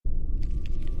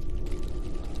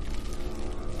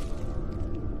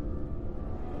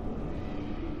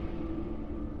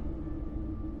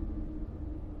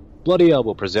Bloody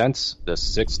Elbow presents the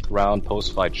 6th Round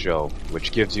Post-Fight Show,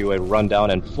 which gives you a rundown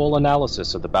and full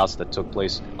analysis of the bouts that took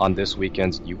place on this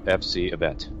weekend's UFC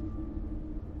event.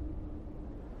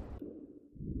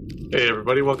 Hey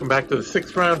everybody, welcome back to the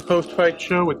 6th Round Post-Fight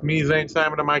Show with me, Zane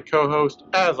Simon, and my co-host,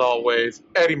 as always,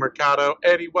 Eddie Mercado.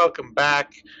 Eddie, welcome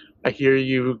back. I hear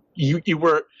you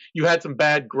had some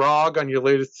bad grog on your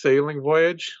latest sailing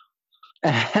voyage.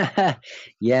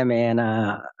 Yeah, man.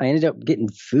 I ended up getting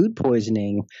food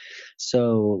poisoning.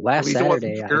 So last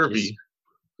Saturday,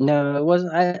 no, it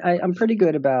wasn't. I'm pretty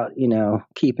good about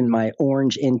keeping my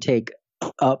orange intake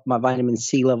up, my vitamin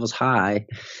C levels high.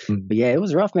 But yeah, it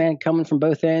was rough, man. Coming from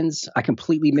both ends. I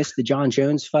completely missed the John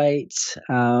Jones fight.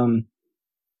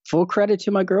 Full credit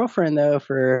to my girlfriend though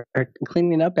for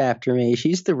cleaning up after me.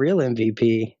 She's the real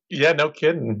MVP. Yeah, no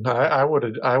kidding. I would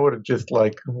have just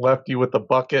left you with a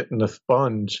bucket and a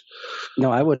sponge.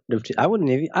 No, I wouldn't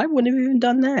have even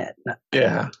done that.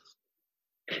 Yeah.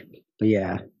 But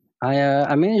yeah.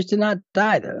 I managed to not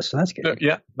die though, so that's good.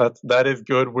 Yeah, that is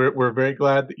good. We're very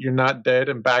glad that you're not dead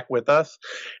and back with us.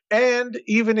 And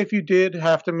even if you did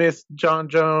have to miss John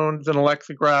Jones and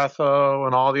Alexa Grasso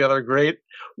and all the other great,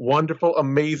 wonderful,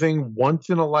 amazing, once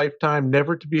in a lifetime,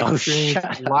 never to be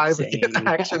experienced live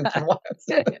action.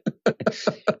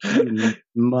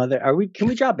 Mother, can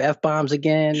we drop F-bombs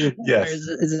again? Yes.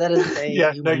 Is that a thing?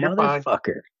 Yeah, you no, you're motherfucker.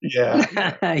 Fine.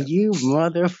 Yeah. You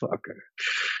motherfucker.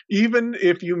 Even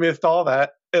if you missed all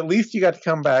that, at least you got to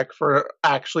come back for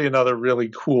actually another really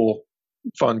cool,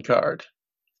 fun card.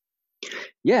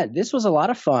 Yeah, this was a lot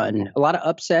of fun. A lot of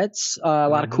upsets, a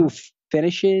lot of cool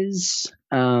finishes.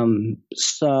 Merab.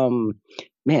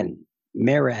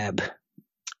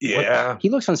 Yeah. He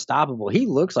looks unstoppable. He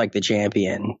looks like the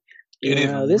champion. It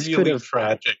is really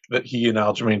tragic that he and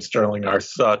Aljamain Sterling are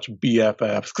such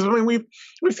BFFs. Because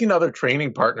we've seen other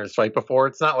training partners fight before.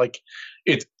 It's not like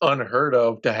it's unheard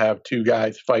of to have two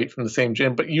guys fight from the same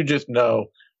gym, but you just know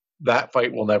that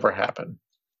fight will never happen.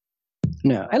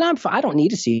 No, and I don't need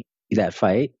to see that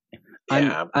fight.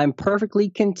 Yeah. I'm perfectly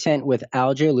content with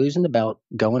Aljo losing the belt,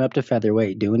 going up to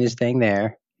featherweight, doing his thing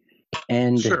there,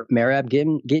 and Merab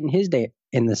getting his day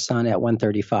in the sun at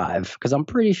 135. Because I'm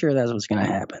pretty sure that's what's going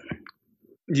to happen.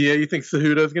 Yeah, you think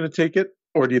Cejudo's going to take it,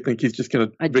 or do you think he's just going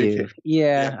to? I do.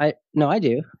 Yeah, I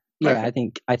do. Yeah,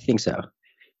 okay. I think so.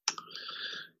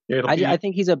 Yeah, I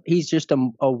think he's just a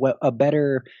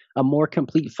more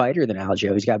complete fighter than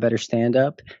Aljo. He's got better stand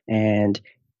up, and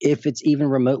if it's even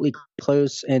remotely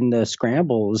close in the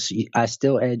scrambles, I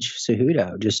still edge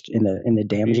Cejudo just in the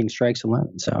damaging strikes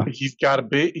alone. So he's got a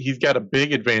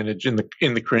big advantage in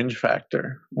the cringe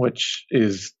factor, which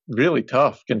is really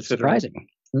tough considering. Surprising.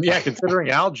 Yeah, considering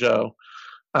Aljo,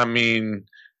 I mean,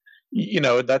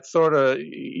 that's sort of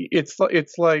it's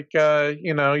like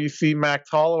you see Max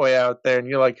Holloway out there, and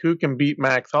you're like, who can beat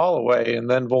Max Holloway? And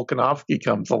then Volkanovski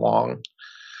comes along.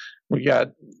 We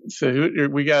got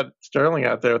Sterling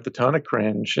out there with a ton of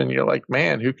cringe, and you're like,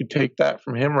 man, who could take that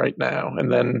from him right now? And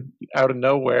then out of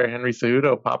nowhere, Henry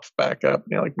Cejudo pops back up,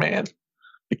 and you're like, man,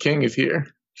 the king is here.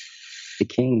 The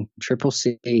king, Triple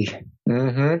C.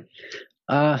 Mm-hmm.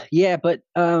 Yeah, but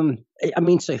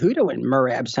Cejudo and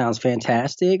Merab sounds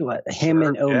fantastic. Him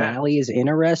and O'Malley is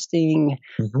interesting.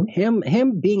 Mm-hmm.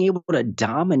 Him being able to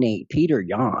dominate Peter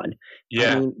Yan.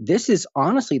 Yeah, I mean, this is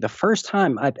honestly the first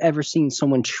time I've ever seen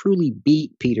someone truly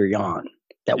beat Peter Yan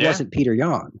that wasn't Peter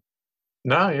Yan.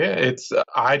 No, yeah,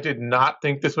 I did not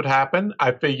think this would happen.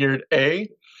 I figured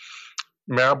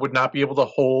Merab would not be able to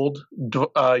hold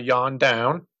Yan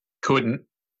down. Couldn't.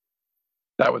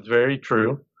 That was very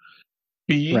true.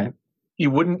 B, he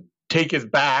wouldn't take his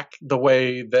back the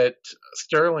way that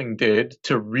Sterling did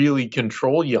to really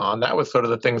control Yan. That was sort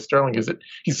of the thing with Sterling, is that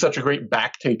he's such a great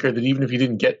back taker that even if he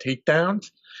didn't get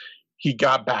takedowns, he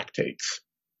got back takes.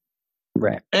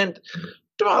 Right. And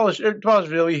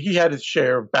Dvalishvili, he had his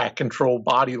share of back control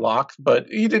body locks, but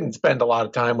he didn't spend a lot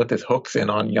of time with his hooks in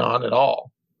on Yan at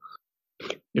all.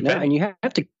 And you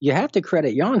have to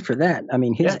credit Yan for that. I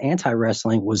mean, his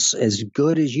anti-wrestling was as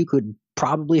good as you could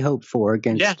probably hope for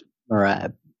against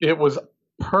Merab. It was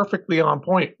perfectly on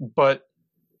point, but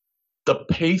the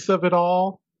pace of it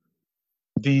all,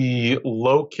 the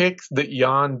low kicks that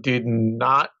Yan did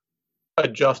not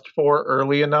adjust for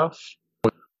early enough,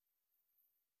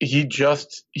 he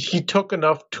took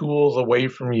enough tools away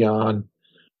from Yan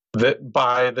that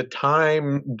by the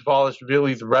time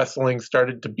Dvalishvili's wrestling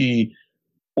started to be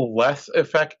less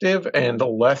effective and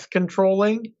less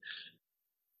controlling,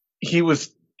 Yan was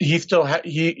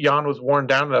worn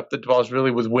down enough that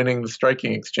Dvalishvili was winning the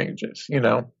striking exchanges.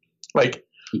 I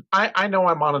know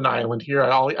I'm on an island here.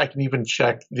 I can even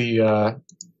check the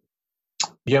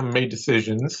MMA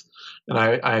decisions. and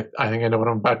I think I know what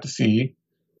I'm about to see.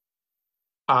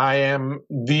 I am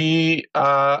the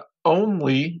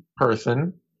only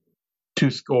person to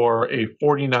score a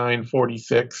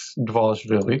 49-46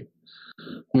 Dvalishvili.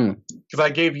 Because I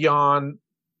gave Jan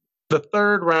the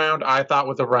third round, I thought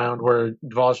was a round where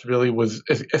Dvalishvili was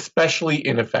especially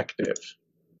ineffective.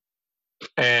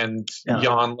 And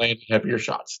Jan landed heavier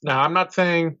shots. Now, I'm not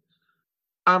saying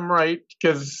I'm right,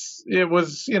 because it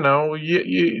was,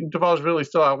 Dvalishvili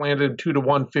still outlanded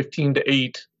 2-1,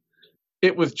 15-8.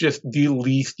 It was just the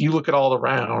least. You look at all the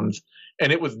rounds,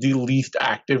 and it was the least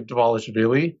active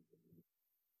Dvalishvili.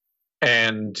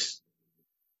 And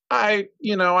I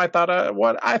thought,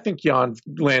 I think Jan's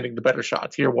landing the better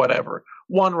shots here. Whatever.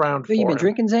 One round. Have you been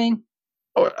drinking, Zane?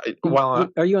 Oh, well,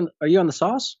 are you on the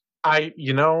sauce?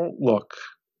 Look,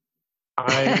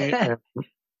 I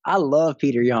love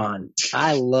Peter Yan.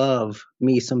 I love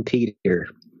me some Peter.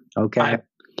 Okay.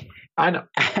 I know.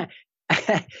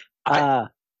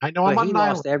 I know I'm on an island. He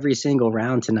lost every single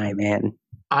round tonight, man.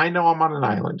 I know I'm on an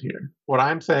island here. What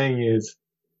I'm saying is,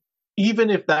 even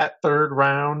if that third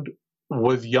round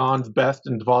was Jan's best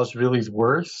and Dvalishvili's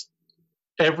worst,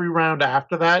 every round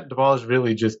after that,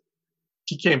 Dvalishvili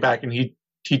he came back and he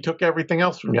took everything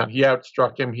else from Jan. He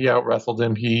outstruck him, he out-wrestled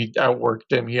him, he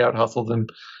outworked him, he out-hustled him,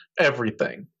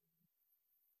 everything.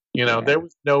 There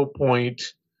was no point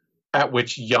at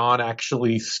which Jan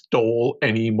actually stole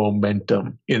any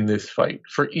momentum in this fight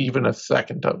for even a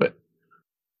second of it.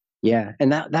 Yeah,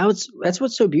 and that's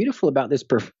what's so beautiful about this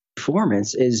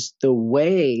performance is the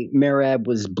way Merab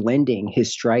was blending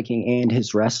his striking and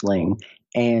his wrestling,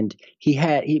 and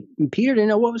Peter didn't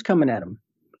know what was coming at him.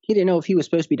 He didn't know if he was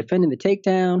supposed to be defending the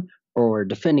takedown or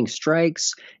defending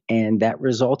strikes, and that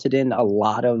resulted in a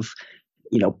lot of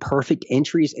perfect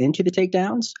entries into the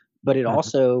takedowns. But it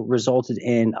also resulted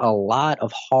in a lot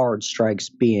of hard strikes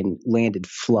being landed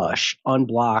flush,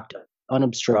 unblocked,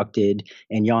 unobstructed,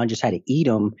 and Jan just had to eat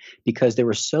them because there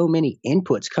were so many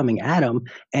inputs coming at him.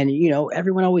 And,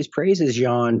 everyone always praises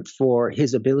Jan for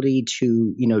his ability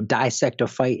to, dissect a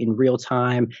fight in real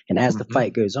time. And as the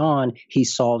fight goes on, he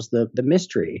solves the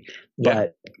mystery. Yeah.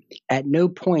 But at no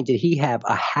point did he have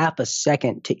a half a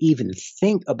second to even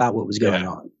think about what was going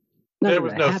on. There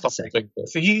was no solving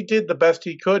this. He did the best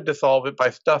he could to solve it by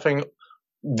stuffing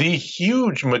the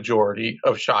huge majority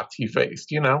of shots he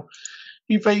faced.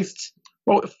 He faced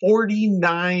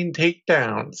 49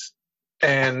 takedowns,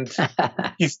 and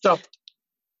he stuffed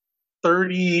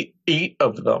 38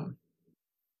 of them.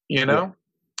 And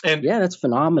that's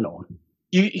phenomenal.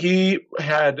 He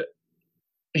had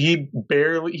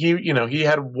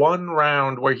one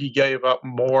round where he gave up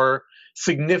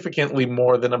significantly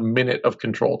more than a minute of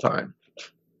control time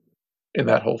in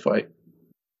that whole fight.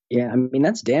 Yeah, I mean,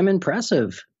 that's damn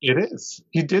impressive. It is.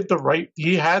 He had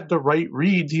the right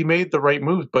reads, he made the right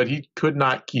moves, but he could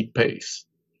not keep pace.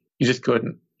 He just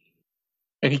couldn't.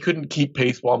 And he couldn't keep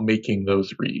pace while making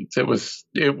those reads. It was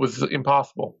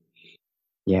impossible.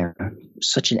 Yeah,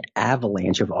 such an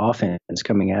avalanche of offense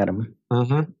coming at him.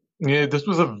 Mm-hmm. Yeah, this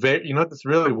was this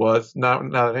really was, now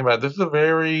that I think about it, this is a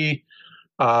very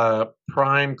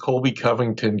prime Colby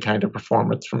Covington kind of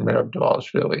performance from Merab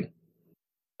Dvalishvili.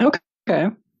 Okay.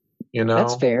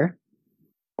 That's fair.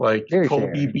 Like very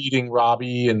Colby fair. Beating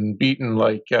Robbie and beating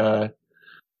Dos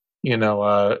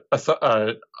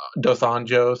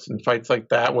Anjos and fights like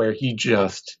that where he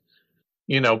just,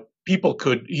 he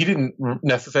didn't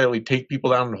necessarily take people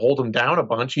down and hold them down a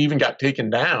bunch. He even got taken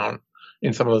down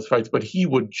in some of those fights, but he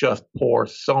would just pour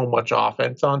so much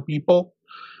offense on people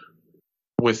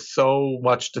with so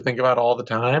much to think about all the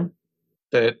time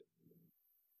that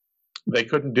they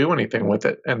couldn't do anything with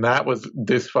it. And that was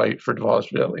this fight for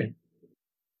Dvalishvili.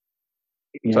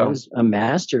 Yeah, it was a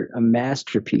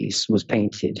masterpiece was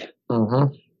painted.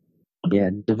 Mm-hmm. Yeah,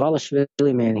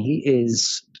 Dvalishvili, man,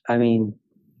 he's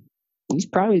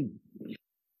probably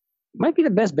might be the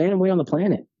best bantamweight on the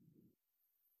planet.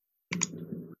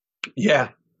 Yeah.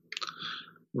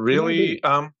 Really,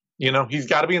 he's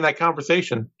got to be in that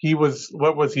conversation. He was,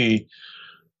 what was he,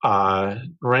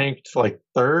 ranked like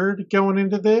third going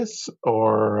into this,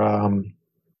 or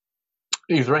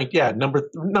he's ranked, number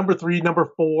 3,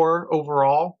 number 4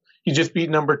 overall. He just beat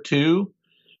number 2,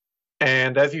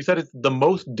 and as you said, it's the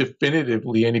most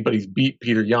definitively anybody's beat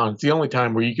Peter Yan. It's the only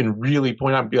time where you can really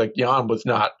point out and be like, Yan was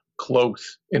not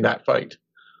close in that fight.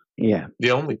 Yeah,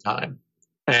 the only time.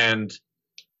 And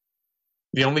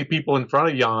the only people in front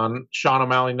of Jan, Sean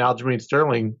O'Malley and Aljamain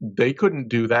Sterling, they couldn't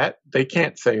do that. They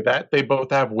can't say that. They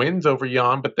both have wins over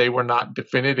Jan, but they were not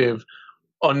definitive,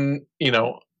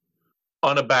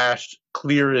 unabashed,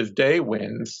 clear as day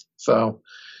wins. So,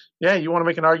 Yeah, you want to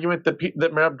make an argument that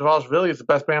Merab Dvalishvili is the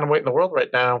best bantamweight in the world right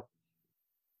now.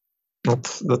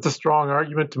 That's a strong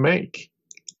argument to make.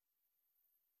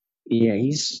 Yeah,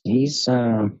 he's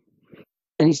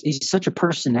such a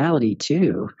personality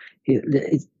too.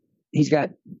 He's got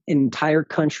an entire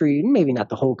country, maybe not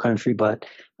the whole country, but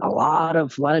a lot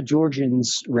of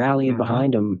Georgians rallying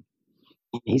behind him.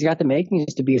 He's got the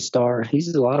makings to be a star.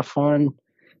 He's a lot of fun.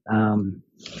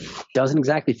 Doesn't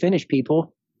exactly finish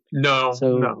people. No.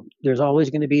 There's always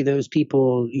going to be those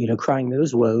people, crying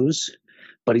those woes,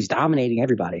 but he's dominating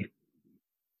everybody.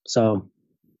 So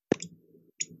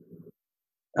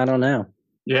I don't know.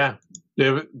 Yeah.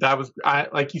 That was,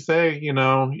 like you say,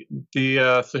 the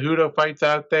Cejudo fight's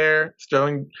out there.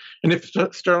 Sterling, and if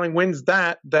Sterling wins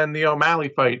that, then the O'Malley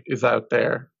fight is out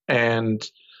there. And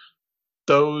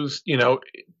those,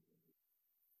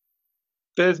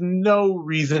 there's no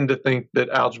reason to think that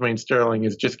Aljamain Sterling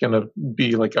is just going to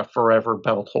be like a forever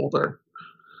belt holder.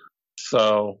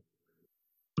 So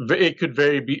it could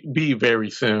be very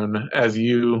soon, as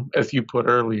you put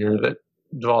earlier, that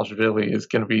Dvalishvili is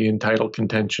going to be in title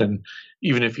contention,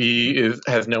 even if he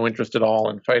has no interest at all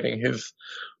in fighting his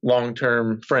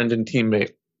long-term friend and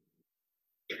teammate.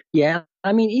 Yeah,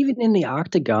 I mean, even in the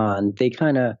octagon, they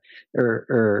kind of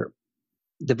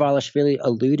Dvalishvili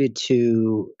alluded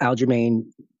to Aljamain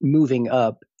moving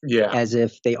up, as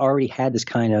if they already had this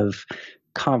kind of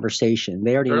conversation.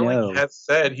 They already know.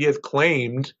 He has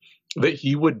claimed that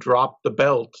he would drop the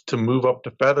belt to move up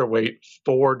to featherweight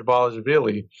for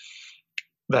Dvalishvili.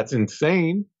 That's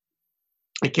insane.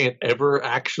 I can't ever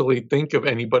actually think of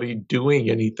anybody doing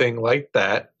anything like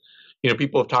that.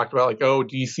 People have talked about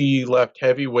DC left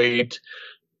heavyweight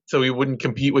so he wouldn't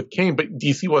compete with Kane, but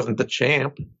DC wasn't the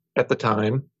champ at the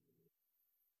time.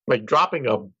 Like, dropping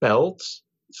a belt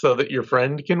so that your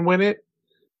friend can win it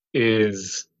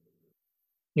is,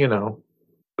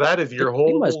 that is your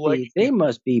whole they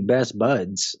must be best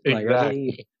buds.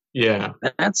 Exactly.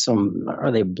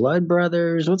 Are they blood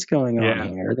brothers? What's going on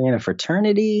here? Are they in a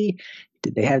fraternity?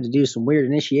 Did they have to do some weird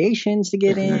initiations to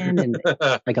get in and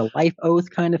like a life oath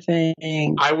kind of thing?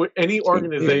 Any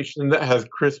organization that has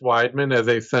Chris Weidman as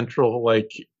a central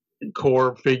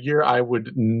core figure, I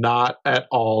would not at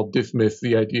all dismiss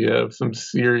the idea of some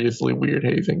seriously weird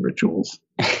hazing rituals.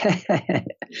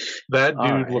 That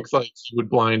dude looks like he would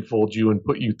blindfold you and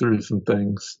put you through some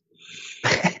things.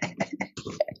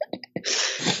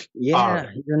 Yeah,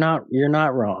 you're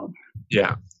not wrong.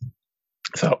 Yeah.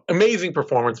 So amazing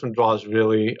performance from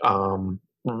Dvalishvili.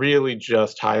 Really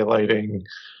just highlighting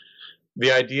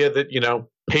the idea that,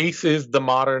 pace is the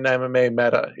modern MMA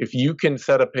meta. If you can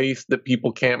set a pace that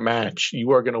people can't match,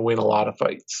 you are going to win a lot of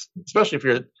fights, especially if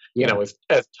you're,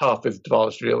 as tough as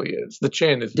Dvalishvili is. The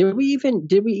chin is. Did we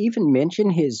even mention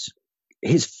his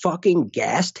fucking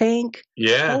gas tank?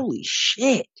 Yeah. Holy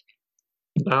shit.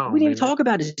 No, we didn't even talk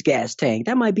about his gas tank.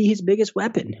 That might be his biggest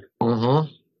weapon.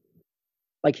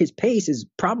 Like, his pace is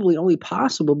probably only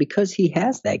possible because he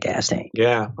has that gas tank.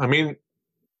 Yeah. I mean,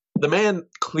 the man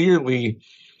clearly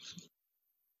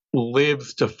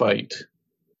lives to fight.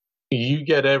 You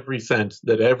get every sense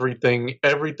that everything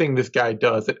this guy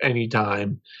does at any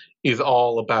time is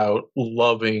all about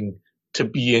loving to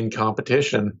be in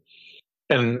competition.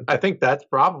 And I think that's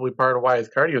probably part of why his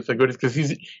cardio is so good, is because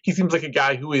he seems like a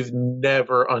guy who is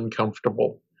never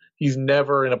uncomfortable. He's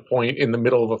never in a point in the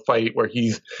middle of a fight where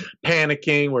he's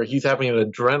panicking, where he's having an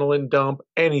adrenaline dump,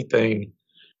 anything.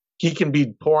 He can be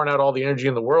pouring out all the energy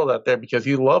in the world out there because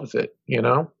he loves it,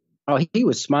 Oh, he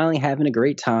was smiling, having a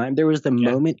great time. There was the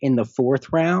moment in the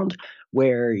fourth round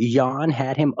where Jan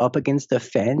had him up against the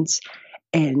fence,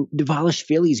 and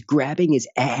Dvalishvili's grabbing his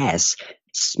ass,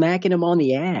 smacking him on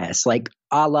the ass, like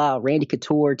a la Randy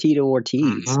Couture, Tito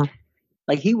Ortiz.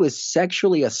 Like, he was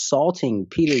sexually assaulting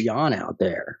Peter Yan out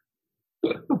there.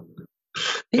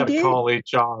 Gotta call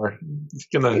HR.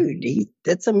 Dude,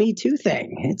 that's a Me Too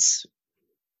thing. It's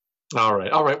all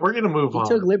right. We're gonna move on.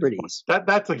 Took liberties.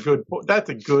 That's a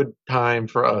good time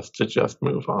for us to just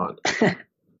move on.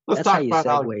 Let's talk about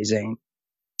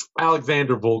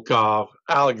Alexander Volkov,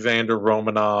 Alexander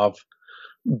Romanov,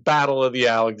 Battle of the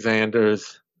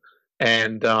Alexanders,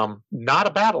 and not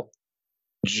a battle,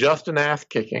 just an ass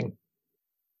kicking.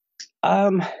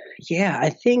 Yeah, I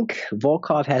think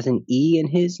Volkov has an E in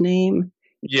his name,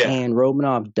 and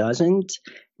Romanov doesn't,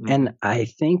 and I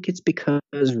think it's because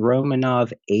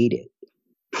Romanov ate it.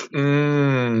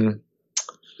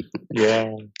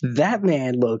 Yeah. That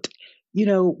man looked,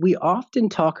 we often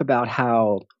talk about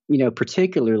how,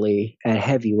 particularly at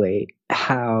heavyweight,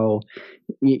 how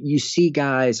you see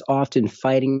guys often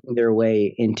fighting their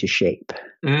way into shape.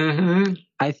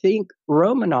 I think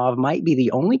Romanov might be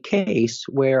the only case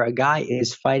where a guy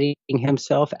is fighting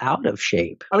himself out of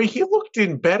shape. I mean, he looked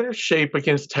in better shape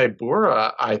against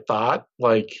Tybura, I thought.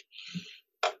 I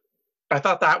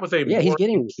thought that was a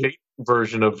more shape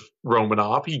version of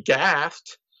Romanov. He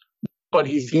gassed, but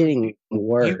he's getting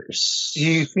worse.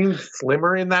 He seemed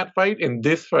slimmer in that fight. In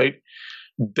this fight,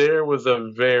 there was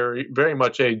a very, very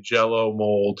much a Jell-O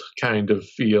mold kind of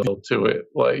feel to it.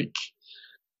 Like,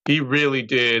 he really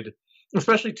did,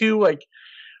 especially too, like,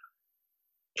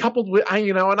 coupled with,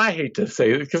 and I hate to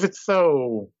say it because it's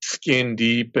so skin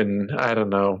deep and, I don't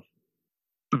know,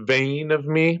 vain of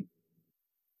me,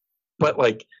 but,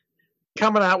 like,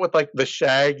 coming out with, like, the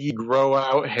shaggy grow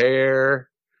out hair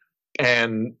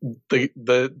and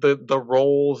the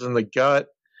rolls in the gut,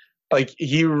 like,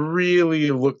 he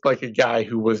really looked like a guy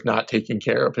who was not taking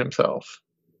care of himself.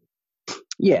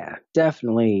 Yeah,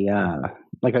 definitely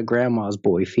like a grandma's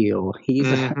boy feel. He's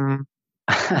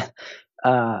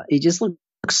he just looked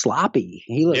sloppy.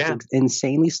 He looked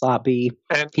insanely sloppy.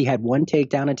 And he had one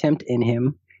takedown attempt in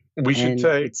him. We should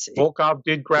say Volkov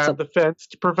did grab the fence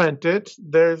to prevent it.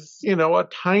 There's, a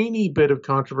tiny bit of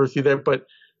controversy there, but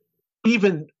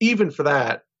even for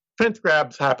that, fence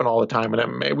grabs happen all the time in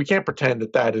MMA. We can't pretend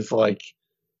that is like,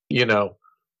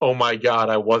 oh my God,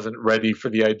 I wasn't ready for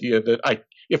the idea that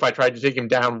if I tried to take him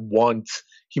down once,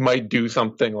 he might do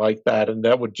something like that, and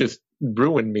that would just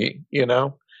ruin me,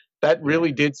 That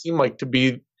really did seem like to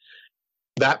be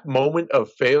that moment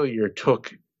of failure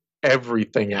took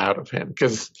everything out of him,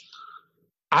 because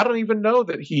I don't even know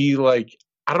that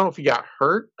I don't know if he got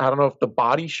hurt. I don't know if the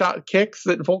body shot kicks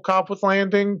that Volkov was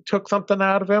landing took something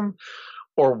out of him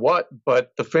or what,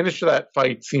 but the finish of that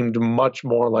fight seemed much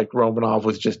more like Romanov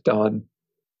was just done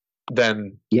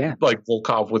than like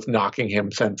Volkov was knocking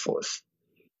him senseless.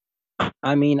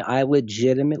 I mean, I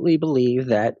legitimately believe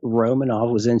that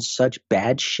Romanov was in such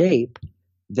bad shape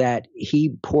that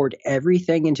he poured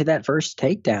everything into that first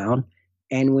takedown,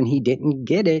 and when he didn't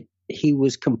get it, he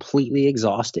was completely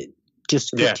exhausted,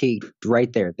 just fatigued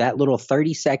right there. That little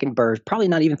 30-second burst, probably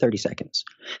not even 30 seconds,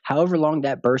 however long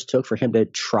that burst took for him to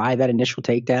try that initial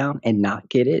takedown and not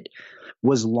get it,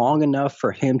 was long enough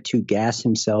for him to gas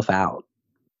himself out.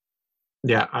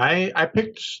 Yeah, I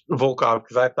picked Volkov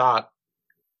because I thought,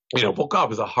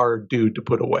 Volkov is a hard dude to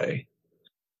put away.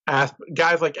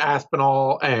 Guys like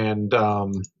Aspinall and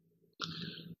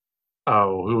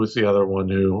who was the other one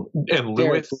and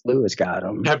Lewis got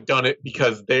him. Have done it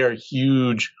because they are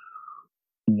huge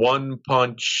one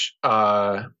punch.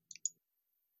 They're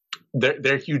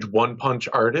huge one punch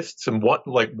artists and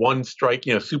one strike,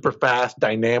 super fast,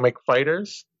 dynamic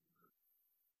fighters.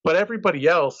 But everybody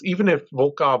else, even if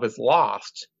Volkov is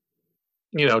lost,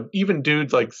 even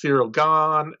dudes like Cyril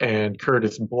Gahn and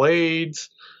Curtis Blades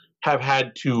have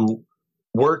had to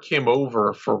work him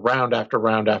over for round after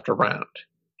round after round.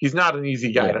 He's not an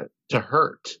easy guy to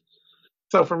hurt.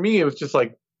 So for me, it was just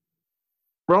like,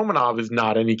 Romanov is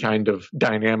not any kind of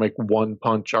dynamic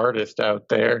one-punch artist out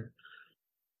there.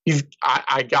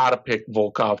 I gotta pick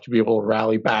Volkov to be able to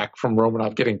rally back from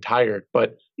Romanov getting tired.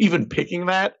 But even picking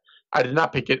that, I did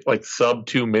not pick it like sub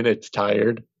 2 minutes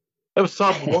tired. That was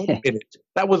sub 1 minute.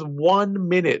 That was 1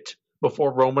 minute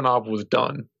before Romanov was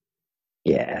done.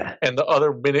 Yeah. And the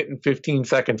other minute and 15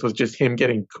 seconds was just him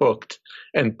getting cooked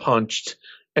and punched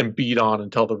and beat on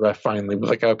until the ref finally was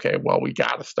like, okay, well, we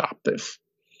got to stop this.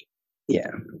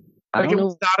 Yeah. I don't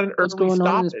know what's going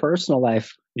on in his personal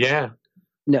life. Yeah.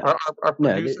 No, our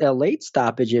producer, a late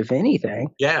stoppage, if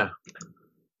anything. Yeah.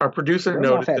 Our producer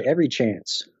noted had every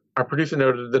chance. Our producer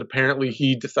noted that apparently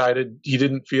he decided he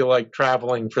didn't feel like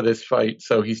traveling for this fight,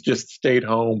 so he's just stayed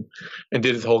home and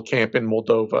did his whole camp in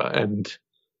Moldova. And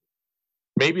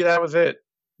maybe that was it.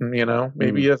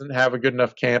 Maybe he doesn't have a good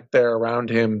enough camp there around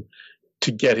him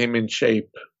to get him in shape.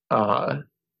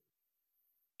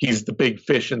 He's the big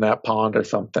fish in that pond or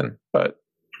something. But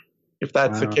if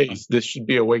that's the case, this should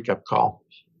be a wake-up call.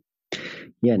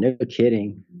 Yeah, no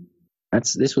kidding.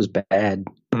 This was bad.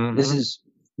 Mm-hmm. This is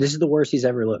the worst he's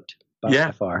ever looked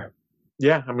by far.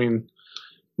 Yeah, I mean,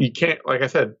 you can't, like I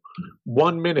said,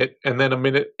 1 minute and then a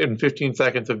minute and 15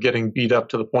 seconds of getting beat up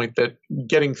to the point that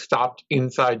getting stopped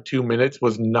inside 2 minutes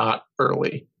was not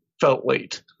early. Felt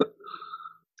late.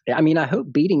 I mean, I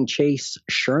hope beating Chase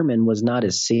Sherman was not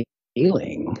his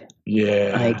ceiling.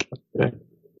 Yeah.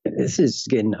 This is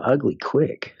getting ugly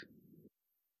quick.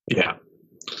 Yeah.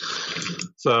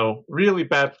 So, really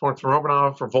bad performance from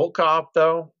Romanov. For Volkov,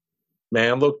 though,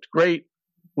 man looked great.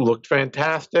 Looked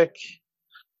fantastic.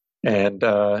 And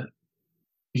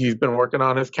he's been working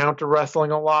on his counter wrestling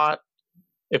a lot.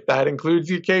 If that includes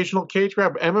the occasional cage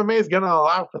grab, MMA is going to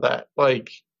allow for that.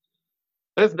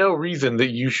 There's no reason that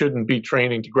you shouldn't be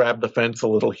training to grab the fence a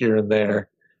little here and there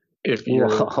if you're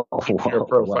a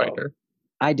pro fighter.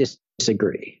 I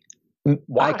disagree.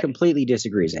 Why? I completely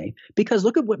disagree, Zane. Because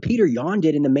look at what Peter Yan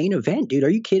did in the main event, dude. Are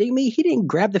you kidding me? He didn't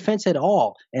grab the fence at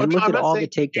all. And look at all the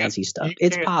takedowns he stuffed.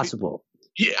 It's possible.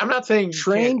 I'm not saying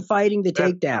train fighting the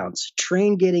takedowns.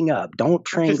 Train getting up. Don't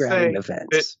train grabbing the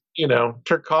fence.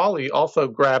 Turkali also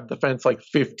grabbed the fence like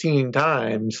 15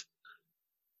 times.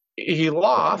 He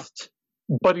lost,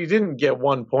 but he didn't get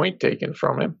 1 point taken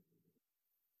from him.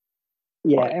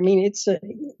 Yeah, I mean, it's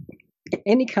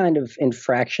any kind of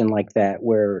infraction like that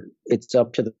where it's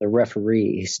up to the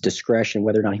referee's discretion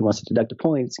whether or not he wants to deduct a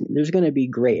point. There's going to be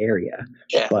gray area.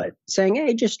 Yeah. But saying,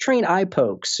 hey, just train eye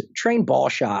pokes, train ball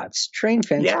shots, train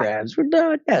fence grabs, we're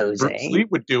done. No, Bruce Lee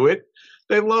would do it.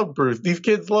 They love Bruce. These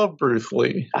kids love Bruce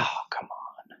Lee. Oh, come on.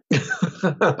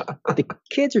 The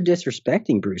kids are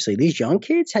disrespecting Bruce Lee. These young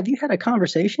kids, have you had a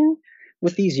conversation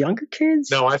with these younger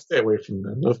kids? No, I stay away from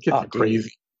them. Those kids are crazy.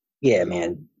 Dude. Yeah,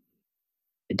 man.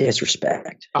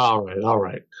 Disrespect. All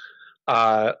right.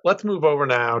 Let's move over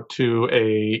now to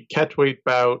a catchweight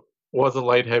bout. Was a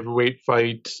light heavyweight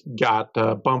fight. Got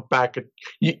bumped back.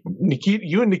 You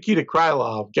and Nikita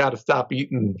Krylov got to stop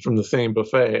eating from the same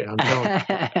buffet. I'm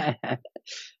telling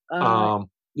you.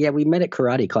 Yeah, we met at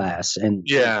karate class and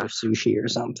for sushi or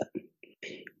something.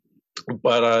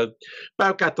 But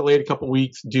bout got delayed a couple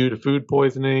weeks due to food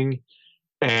poisoning,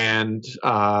 and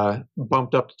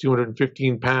bumped up to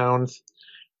 215 pounds.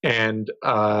 And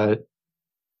Ryan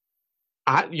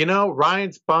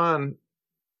Spahn,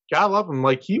 gotta love him.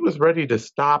 Like, he was ready to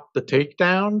stop the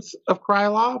takedowns of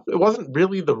Krylov. It wasn't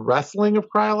really the wrestling of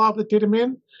Krylov that did him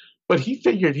in, but he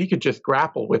figured he could just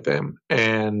grapple with him,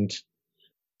 and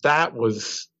that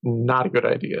was not a good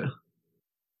idea.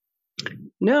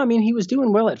 No, I mean, he was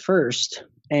doing well at first,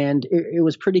 and it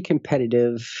was pretty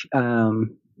competitive.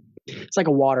 It's like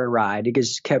a water ride. It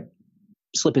just kept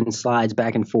slipping slides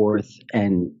back and forth,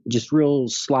 and just real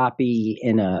sloppy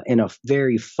in a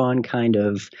very fun kind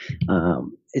of.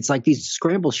 It's like these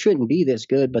scrambles shouldn't be this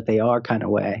good, but they are kind of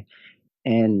way.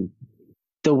 And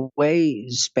the way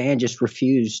Spann just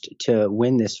refused to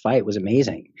win this fight was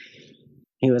amazing.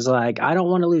 He was like, I don't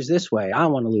want to lose this way. I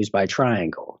want to lose by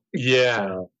triangle. Yeah.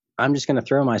 So I'm just going to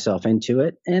throw myself into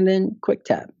it and then quick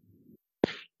tap.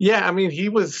 Yeah, I mean,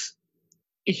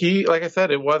 like I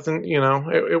said, it wasn't,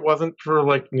 it wasn't for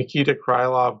like Nikita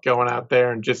Krylov going out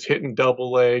there and just hitting double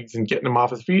legs and getting him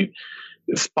off his feet.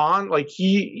 Spahn,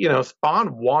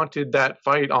 Spahn wanted that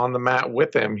fight on the mat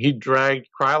with him. He dragged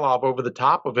Krylov over the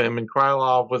top of him, and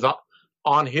Krylov was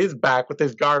on his back with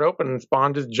his guard open, and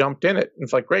Spahn just jumped in it.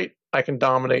 It's like, great, I can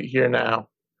dominate here now.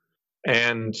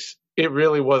 And it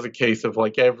really was a case of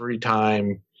like every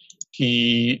time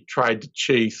he tried to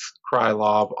chase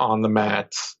Krylov on the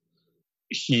mats,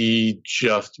 he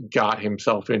just got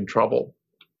himself in trouble.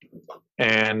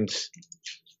 And,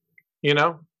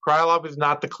 Krylov is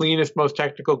not the cleanest, most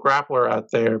technical grappler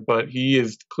out there, but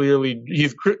he's clearly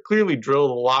drilled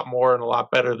a lot more and a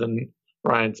lot better than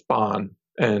Ryan Spahn.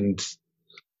 And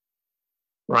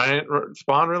Ryan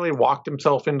Spahn really walked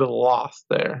himself into the loss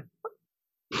there.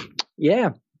 Yeah.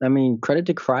 I mean, credit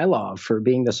to Krylov for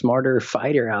being the smarter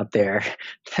fighter out there,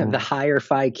 the higher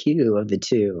FIQ of the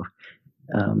two.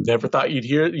 Never thought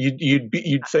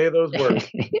you'd say those words.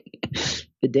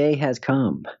 The day has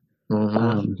come.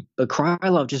 Mm-hmm. But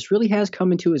Krylov just really has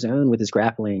come into his own with his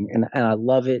grappling, and I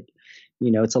love it.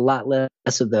 It's a lot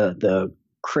less of the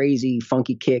crazy,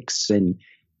 funky kicks, and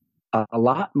a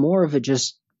lot more of a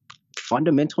just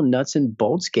fundamental nuts and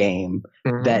bolts game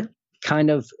that kind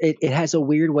of it has a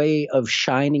weird way of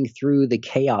shining through the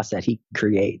chaos that he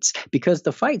creates, because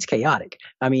the fight's chaotic.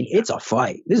 I mean, it's a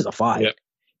fight. This is a fight. Yeah.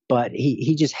 But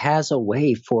he just has a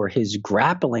way for his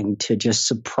grappling to just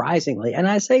surprisingly, and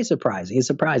I say surprising, it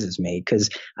surprises me because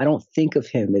I don't think of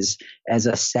him as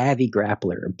a savvy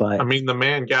grappler. But I mean, the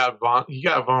man got Von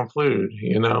Flewed,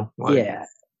 yeah.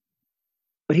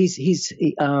 But he's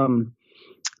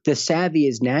the savvy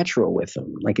is natural with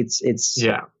him. Like it's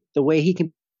the way he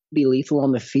can be lethal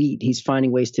on the feet. He's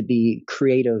finding ways to be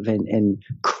creative and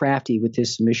crafty with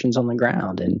his submissions on the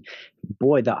ground. And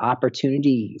boy, the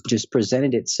opportunity just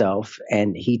presented itself,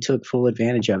 and he took full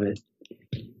advantage of it.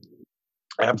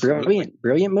 Absolutely.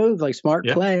 Brilliant move, like smart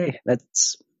play. And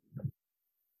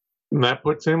that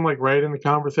puts him like right in the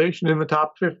conversation in the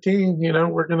top 15.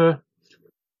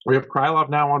 We have Krylov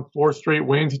now on 4 straight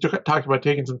wins. He talked about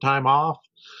taking some time off.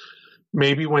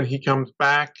 Maybe when he comes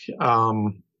back,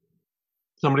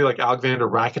 somebody like Alexander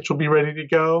Rakic will be ready to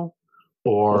go,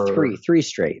 or three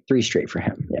straight for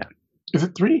him. Yeah. Is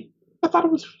it 3? I thought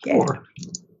it was 4.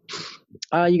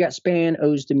 You got Span,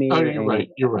 Ozdemir,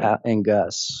 You're right. And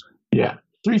Gus. Yeah,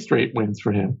 3 straight wins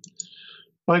for him.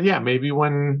 But yeah, maybe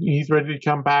when he's ready to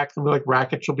come back, somebody like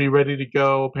Rakic will be ready to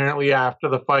go. Apparently after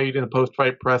the fight, in the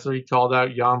post-fight presser, he called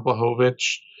out Jan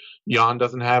Blachowicz. Jan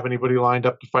doesn't have anybody lined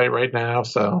up to fight right now,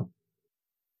 so,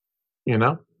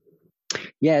 Yeah,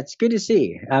 it's good to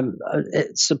see.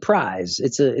 Surprise.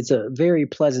 It's a very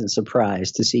pleasant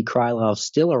surprise to see Krylov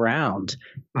still around.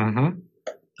 Mm-hmm.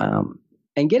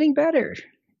 And getting better.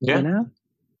 Yeah.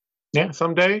 Yeah,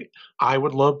 someday I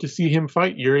would love to see him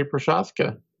fight Yuri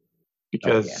Prochazka.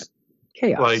 Because,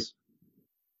 chaos.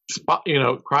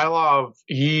 Krylov,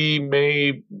 he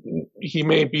may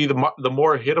be the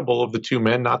more hittable of the two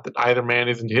men. Not that either man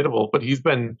isn't hittable, but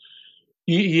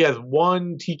he has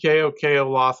one TKO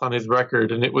KO loss on his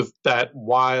record, and it was that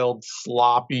wild,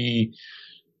 sloppy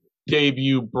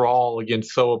debut brawl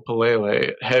against Soa Palele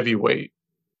at heavyweight,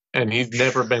 and he's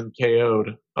never been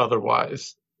KO'd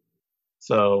otherwise.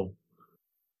 So,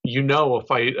 a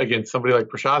fight against somebody like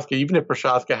Prochazka, even if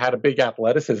Prochazka had a big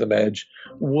athleticism edge,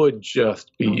 would just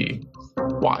be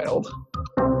wild.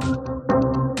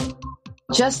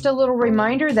 Just a little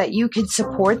reminder that you could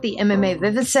support the MMA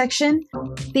Vivisection,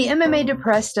 the MMA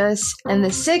Depressed Us, and the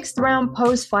 6th Round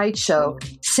Post-Fight Show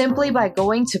simply by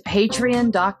going to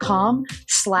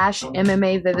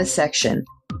patreon.com/MMA Vivisection.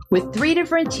 With 3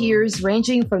 different tiers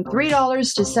ranging from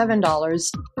 $3 to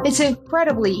 $7, it's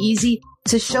incredibly easy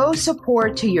to show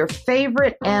support to your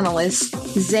favorite analysts,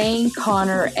 Zane,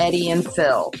 Connor, Eddie, and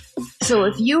Phil. So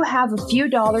if you have a few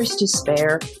dollars to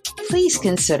spare, please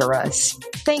consider us.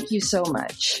 Thank you so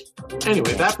much.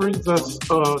 Anyway, that brings us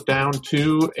down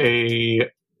to a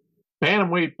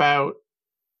bantamweight bout.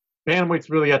 Bantamweight's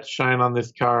really got to shine on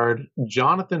this card.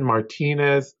 Jonathan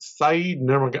Martinez, Said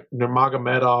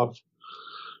Nurmagomedov,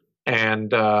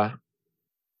 and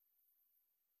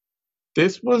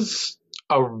this was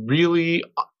a really,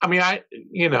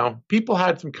 people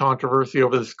had some controversy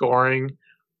over the scoring.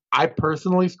 I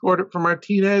personally scored it for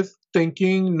Martinez,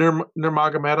 thinking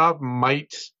Nurmagomedov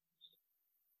might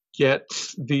get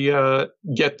the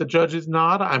judge's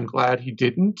nod. I'm glad he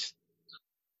didn't.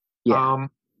 Yeah.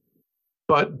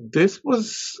 But this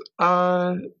was,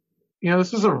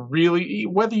 this was a really,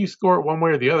 whether you score it one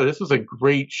way or the other, this was a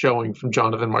great showing from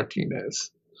Jonathan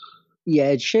Martinez. Yeah,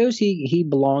 it shows he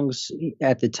belongs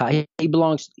at the top.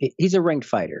 He's a ranked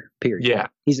fighter, period. Yeah.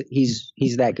 He's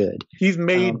that good. He's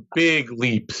made big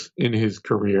leaps in his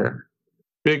career.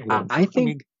 Big ones. I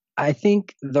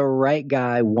think the right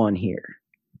guy won here.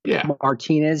 Yeah.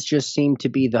 Martinez just seemed to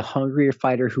be the hungrier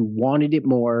fighter who wanted it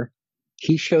more.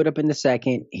 He showed up in the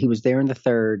second. He was there in the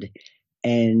third.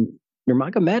 And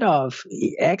Nurmagomedov,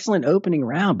 excellent opening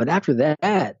round. But after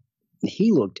that,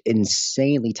 he looked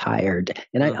insanely tired.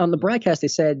 And on the broadcast, they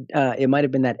said it might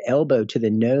have been that elbow to the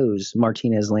nose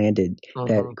Martinez landed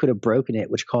that could have broken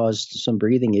it, which caused some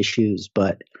breathing issues.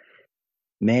 But,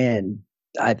 man,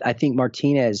 I think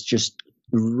Martinez just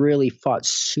really fought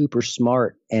super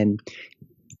smart and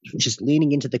just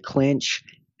leaning into the clinch.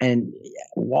 And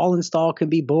Wallenstall can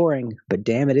be boring, but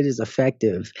damn it, it is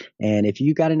effective. And if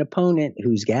you got an opponent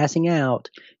who's gassing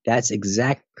out, that's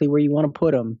exactly where you want to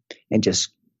put them and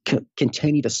just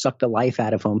continue to suck the life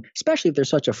out of them, especially if they're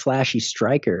such a flashy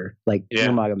striker like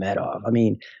Nurmagomedov. I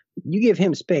mean, you give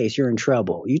him space, you're in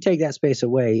trouble. You take that space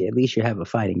away, at least you have a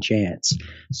fighting chance.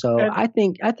 So I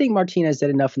think Martinez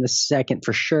did enough in the second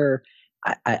for sure.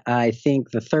 I think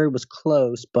the third was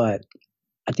close, but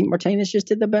I think Martinez just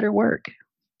did the better work.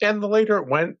 And the later it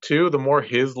went, too, the more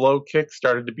his low kick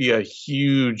started to be a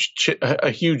huge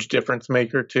difference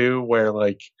maker, too, where,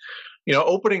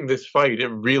 opening this fight, it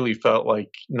really felt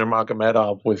like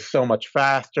Nurmagomedov was so much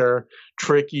faster,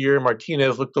 trickier.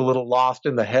 Martinez looked a little lost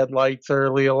in the headlights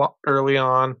early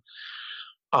on.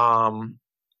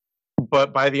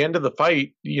 But by the end of the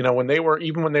fight, when they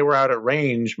were out at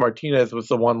range, Martinez was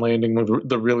the one landing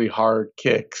the really hard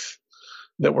kicks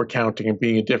that were counting and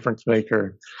being a difference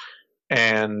maker.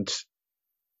 And,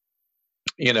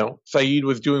 Said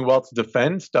was doing well to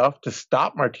defend stuff to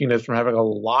stop Martinez from having a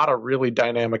lot of really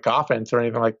dynamic offense or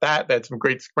anything like that. They had some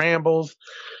great scrambles,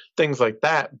 things like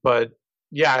that. But,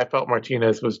 yeah, I felt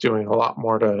Martinez was doing a lot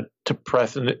more to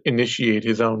press and initiate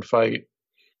his own fight.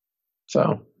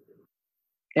 So.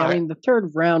 I mean, the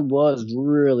third round was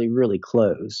really, really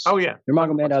close. Oh, yeah.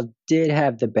 Nurmagomedov did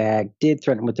have the bag, did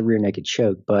threaten with the rear naked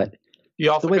choke, but he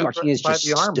also the way Martinez just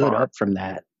stood up from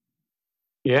that.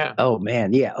 Yeah. Oh,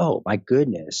 man. Yeah. Oh, my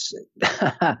goodness.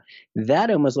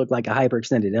 That almost looked like a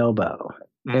hyperextended elbow.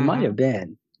 Mm-hmm. It might have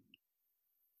been.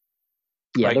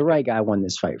 Yeah, the right guy won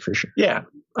this fight for sure. Yeah.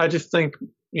 I just think,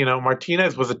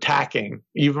 Martinez was attacking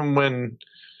even when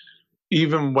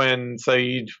even when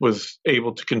Saeed was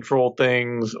able to control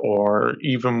things, or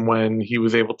even when he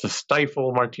was able to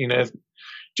stifle Martinez,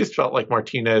 just felt like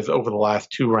Martinez over the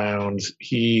last 2 rounds,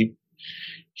 he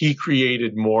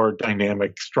created more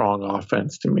dynamic, strong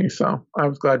offense to me. So I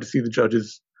was glad to see the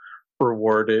judges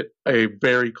reward it. A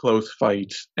very close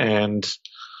fight, and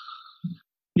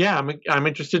yeah, I'm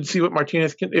interested to see what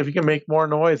Martinez if he can make more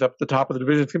noise up the top of the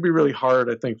division. It's gonna be really hard,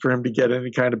 I think, for him to get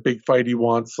any kind of big fight he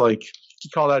wants. Like, he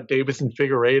called out Davis and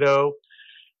Figueiredo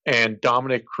and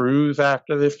Dominic Cruz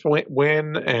after this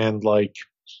win, and like,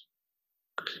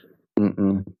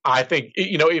 I think,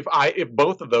 if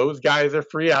both of those guys are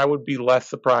free, I would be less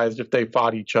surprised if they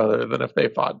fought each other than if they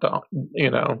fought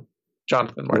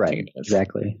Jonathan Martinez. Right,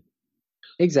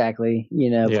 exactly.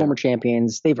 Former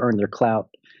champions, they've earned their clout.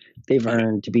 They've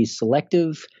earned to be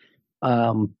selective.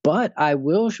 But I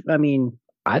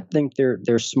think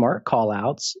they're smart call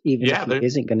outs, even if he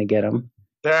isn't going to get them.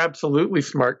 They're absolutely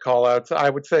smart call outs. I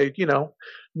would say,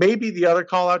 maybe the other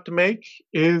call out to make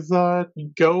is go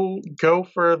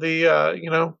for the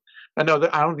I know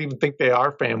that I don't even think they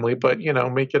are family, but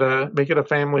make it a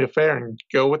family affair and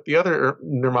go with the other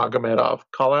Nurmagomedov.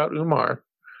 Call out Umar.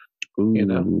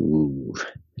 Ooh.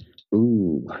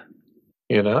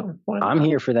 I'm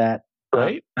here for that.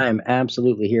 Right? I'm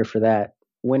absolutely here for that.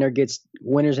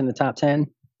 Winners in the top 10?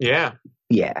 Yeah.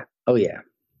 Yeah. Oh, yeah.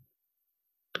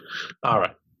 All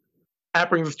right. That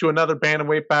brings us to another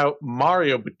bantamweight bout.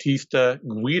 Mario Batista,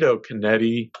 Guido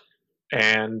Canetti.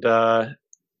 And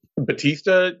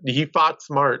Batista, he fought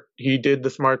smart. He did the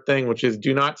smart thing, which is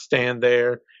do not stand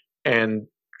there and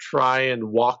try and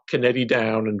walk Canetti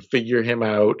down and figure him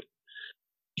out.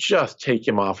 Just take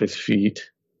him off his feet.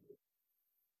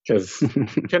 Because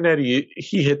Canetti,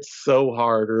 he hits so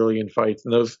hard early in fights,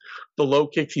 and the low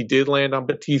kicks he did land on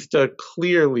Batista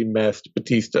clearly messed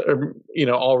Batista,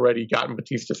 already gotten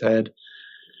Batista's head.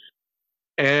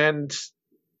 And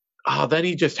then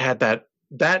he just had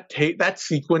that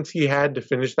sequence he had to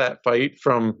finish that fight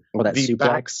from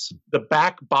the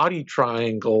back body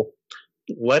triangle,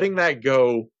 letting that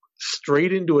go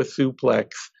straight into a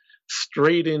suplex,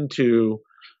 straight into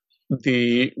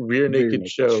the rear naked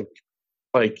choke.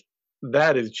 Like,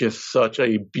 that is just such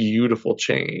a beautiful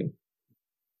chain.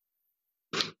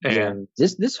 And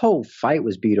this whole fight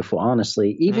was beautiful,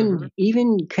 honestly. Even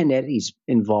Canetti's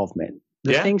involvement,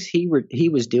 the things he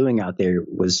was doing out there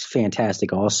was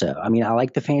fantastic. Also, I mean, I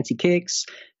like the fancy kicks.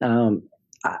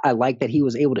 I like that he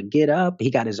was able to get up.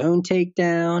 He got his own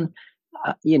takedown.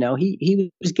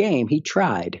 He was game. He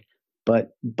tried, but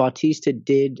Bautista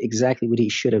did exactly what he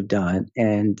should have done,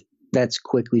 and that's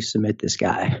quickly submit this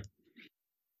guy.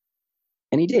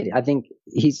 And he did. I think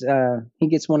he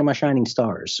gets one of my shining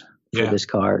stars for this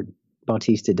card.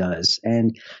 Bautista does.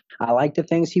 And I like the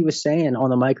things he was saying on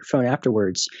the microphone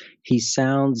afterwards. He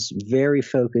sounds very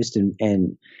focused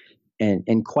and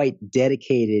quite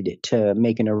dedicated to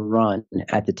making a run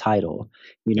at the title.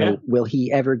 Will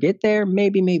he ever get there?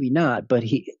 Maybe, maybe not. But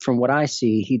from what I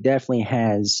see, he definitely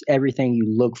has everything you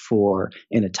look for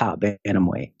in a top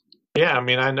bantamweight. Yeah, I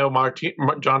mean, I know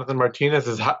Jonathan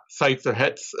Martinez's sights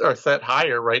are set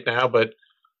higher right now, but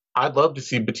I'd love to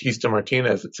see Batista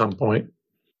Martinez at some point.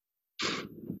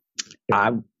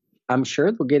 I'm sure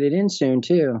they'll get it in soon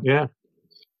too. Yeah,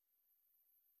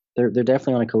 they're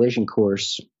definitely on a collision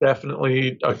course.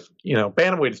 Definitely,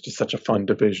 bantamweight is just such a fun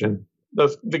division.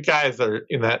 The guys are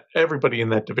in that. Everybody in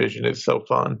that division is so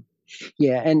fun.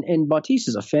 Yeah, and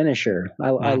Bautista's a finisher.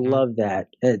 I love that.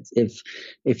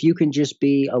 If you can just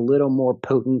be a little more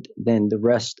potent than the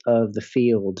rest of the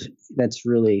field, that's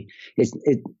really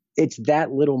it's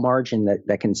that little margin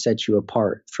that can set you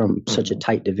apart from such a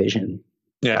tight division.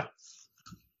 Yeah,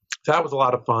 so that was a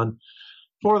lot of fun.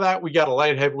 For that, we got a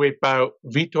light heavyweight bout: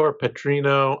 Vitor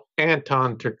Petrino,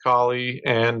 Anton Turkalj,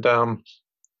 and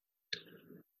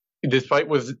this fight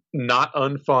was not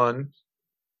unfun.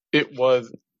 It was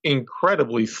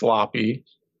incredibly sloppy,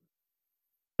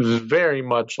 very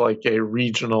much like a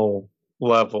regional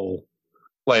level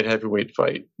light heavyweight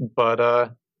fight.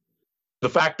 But the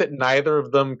fact that neither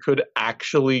of them could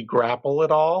actually grapple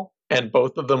at all, and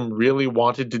both of them really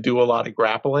wanted to do a lot of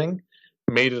grappling,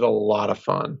 made it a lot of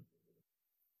fun.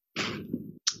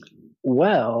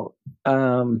 Well,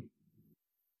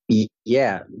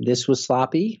 this was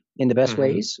sloppy in the best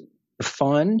ways,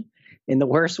 fun in the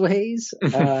worst ways.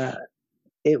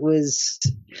 It was,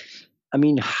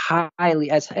 highly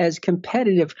as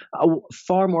competitive,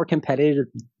 far more competitive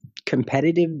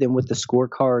than what the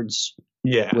scorecards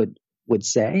would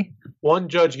say. One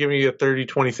judge gave me a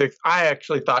 30-26. I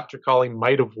actually thought Turkalj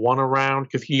might have won a round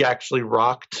because he actually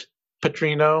rocked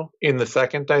Petrino in the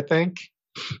second, I think.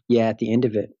 Yeah, at the end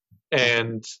of it.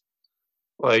 And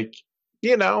like,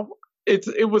 it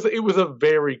was a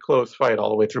very close fight all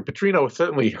the way through. Petrino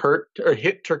certainly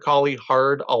hit Turkalj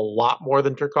hard a lot more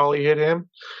than Turkalj hit him.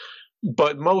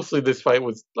 But mostly this fight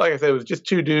was, like I said, it was just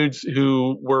two dudes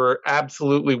who were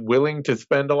absolutely willing to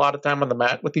spend a lot of time on the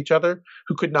mat with each other,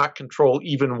 who could not control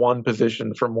even one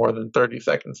position for more than 30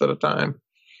 seconds at a time.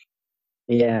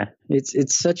 Yeah,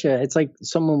 it's like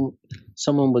someone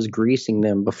was greasing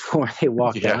them before they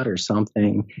walked out or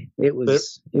something. It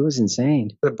was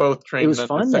insane. They're both trained. It was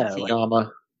fun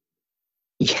though.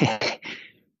 Yeah,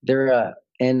 they're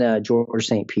and George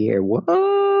St. Pierre. What?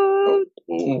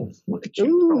 Look at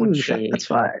you. That's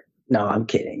fire. No, I'm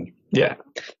kidding. Yeah,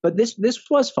 but this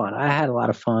was fun. I had a lot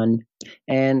of fun,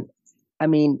 and I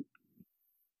mean,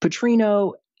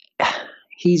 Petrino,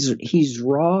 he's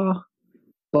raw,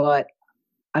 but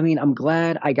I mean, I'm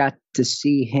glad I got to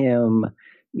see him,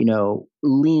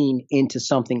 lean into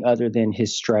something other than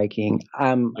his striking.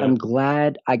 I'm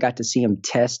glad I got to see him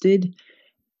tested,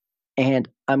 and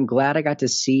I'm glad I got to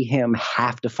see him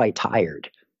have to fight tired.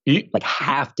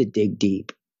 Have to dig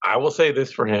deep. I will say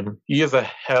this for him. He is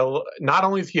not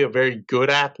only is he a very good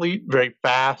athlete, very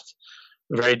fast,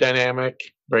 very dynamic,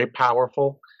 very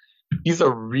powerful, he's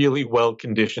a really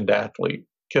well-conditioned athlete,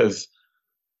 because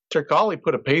Turkalj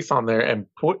put a pace on there and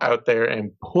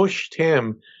pushed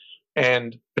him,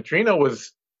 and Petrino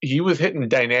was hitting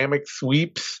dynamic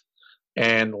sweeps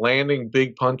and landing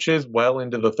big punches well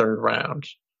into the third round.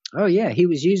 Oh yeah, he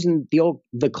was using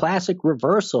the classic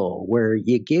reversal where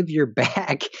you give your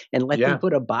back and let them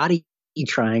put a body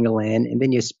triangle in, and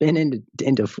then you spin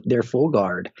into their full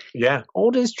guard. Yeah,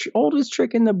 oldest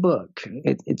trick in the book.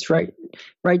 It's right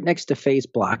next to face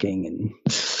blocking and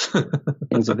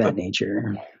things of that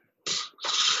nature.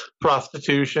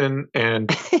 Prostitution and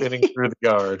spinning through the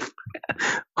guard.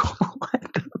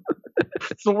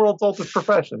 It's the world's oldest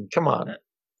profession. Come on.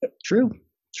 True.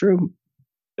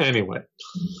 Anyway,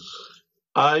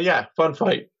 fun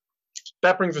fight.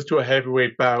 That brings us to a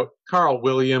heavyweight bout. Carl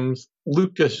Williams,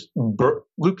 Lucas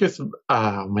Dresky,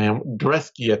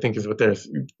 I think is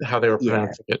how they were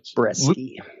pronouncing it.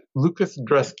 Bresky. Lucas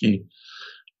Dresky.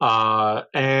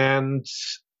 And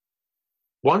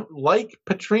one, like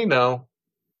Petrino,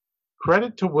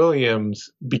 credit to Williams,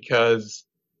 because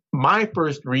my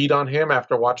first read on him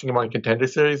after watching him on Contender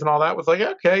Series and all that was like,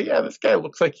 okay, yeah, this guy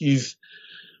looks like he's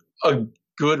a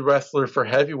good wrestler for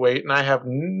heavyweight, and I have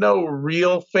no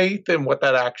real faith in what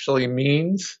that actually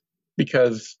means,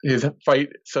 because his fight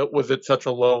was at such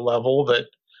a low level that,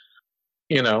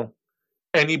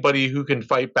 anybody who can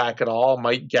fight back at all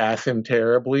might gas him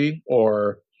terribly,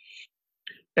 or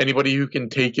anybody who can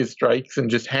take his strikes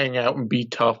and just hang out and be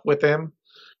tough with him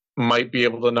might be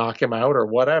able to knock him out or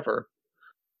whatever.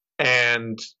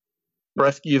 And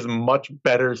Bresky is much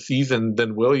better seasoned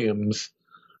than Williams,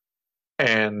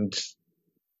 and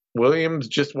Williams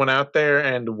just went out there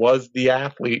and was the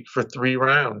athlete for 3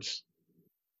 rounds.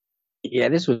 Yeah,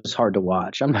 this was hard to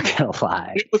watch. I'm not going to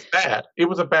lie. It was bad. It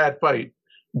was a bad fight.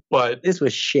 But this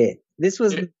was shit. This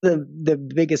was the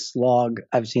biggest slog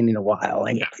I've seen in a while.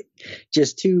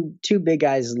 Just two big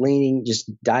guys leaning,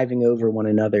 just diving over one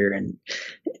another, and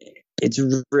it's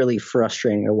really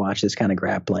frustrating to watch this kind of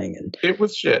grappling. And it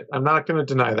was shit. I'm not going to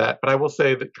deny that, but I will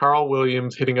say that Carl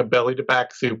Williams hitting a belly to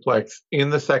back suplex in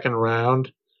the second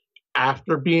round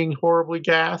after being horribly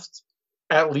gassed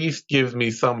at least gives me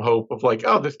some hope of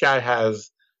this guy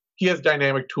has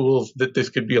dynamic tools, that this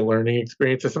could be a learning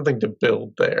experience. There's something to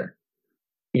build there,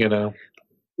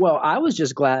 Well, I was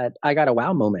just glad I got a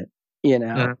wow moment,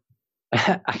 Mm-hmm.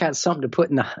 I got something to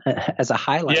put as a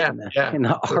highlight in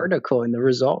the article, in the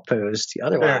result post.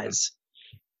 Otherwise,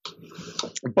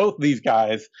 both these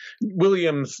guys,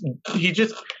 Williams, he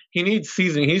needs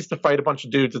seasoning. He needs to fight a bunch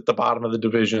of dudes at the bottom of the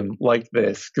division like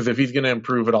this, because if he's going to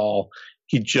improve at all,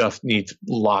 he just needs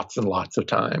lots and lots of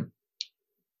time.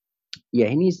 Yeah,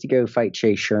 he needs to go fight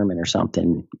Chase Sherman or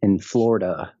something in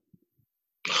Florida,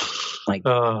 in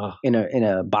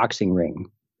a boxing ring.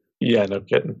 Yeah, no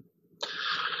kidding.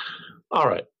 All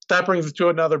right, that brings us to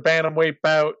another bantamweight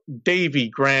bout. Davey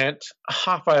Grant,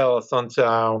 Rafael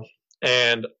Assunção,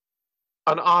 and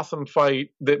an awesome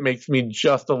fight that makes me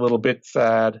just a little bit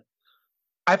sad.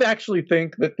 I actually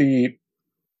think that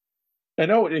I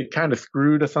know it kind of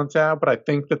screwed Assunção, but I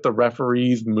think that the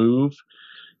referee's move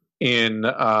in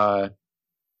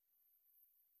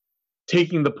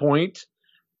taking the point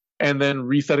and then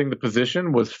resetting the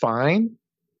position was fine,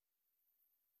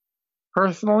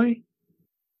 personally.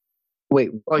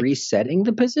 Wait, resetting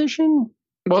the position?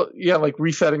 Well, yeah,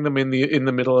 resetting them in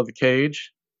the middle of the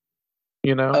cage.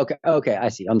 Okay, I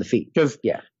see. On the feet. Because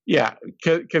Yeah,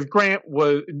 because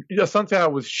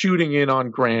Assunção was shooting in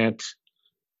on Grant.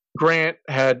 Grant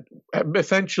had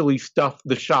essentially stuffed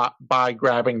the shot by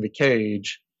grabbing the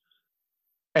cage,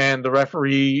 and the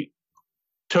referee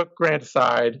took Grant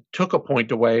aside, took a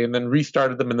point away, and then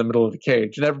restarted them in the middle of the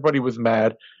cage, and everybody was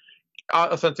mad.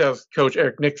 Assunção's coach,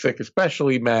 Eric Nixick,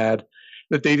 especially mad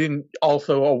that they didn't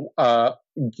also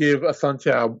give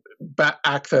Assunção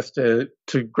access to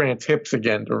Grant's hips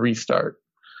again to restart.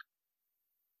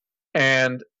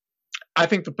 And I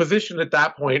think the position at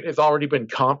that point has already been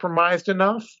compromised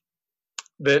enough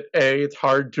that it's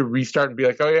hard to restart and be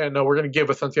like, oh yeah, no, we're going to give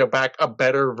Assunção back a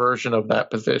better version of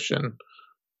that position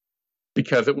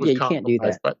because it was you can't do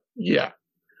that. But yeah,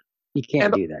 you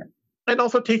can't do that. And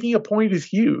also, taking a point is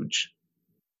huge.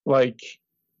 Like,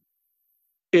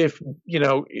 if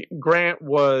Grant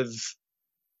was,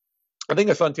 I think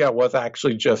Assunção was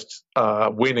actually just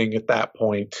winning at that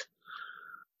point.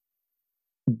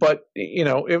 But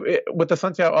with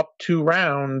Assunção up 2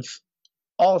 rounds,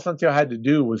 all Assunção had to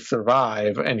do was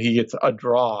survive, and he gets a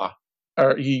draw,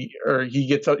 or he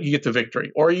gets a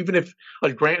victory. Or even if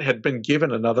Grant had been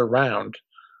given another round,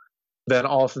 then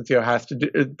all Assunção has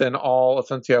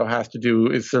to do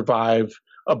is survive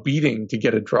a beating to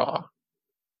get a draw.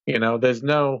 There's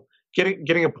no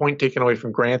getting a point taken away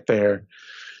from Grant there.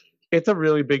 It's a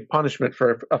really big punishment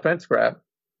for a fence grab,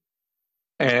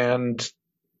 and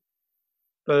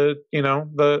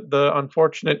the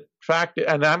unfortunate fact,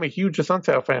 and I'm a huge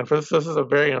Assunção fan. This is a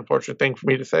very unfortunate thing for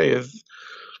me to say, is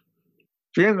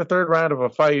if you're in the 3rd round of a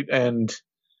fight and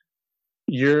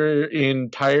you're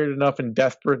in tired enough and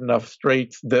desperate enough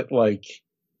straits that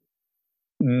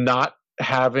not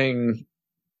having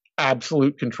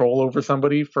absolute control over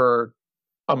somebody for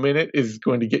a minute is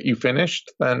going to get you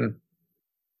finished, then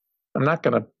I'm not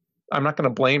gonna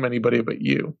blame anybody but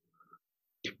you.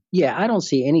 Yeah, I don't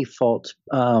see any fault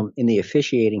in the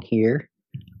officiating here.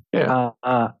 Yeah.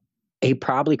 He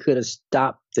probably could have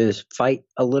stopped this fight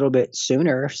a little bit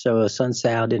sooner, so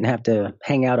Assunção didn't have to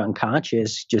hang out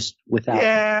unconscious just without.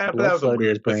 Yeah, but that was a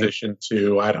weird position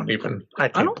too. I don't care. I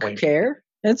don't care.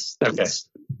 It's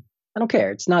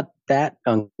not that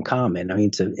uncommon. I mean,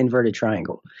 it's an inverted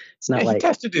triangle. It's not he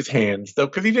tested his hands though,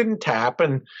 because he didn't tap,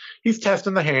 and he's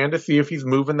testing the hand to see if he's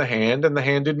moving the hand, and the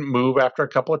hand didn't move after a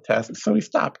couple of tests, so he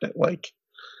stopped it.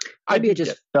 Maybe it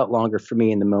just felt longer for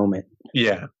me in the moment.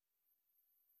 Yeah.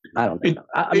 I don't know.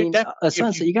 I mean,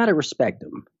 Assunção, you got to respect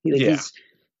him.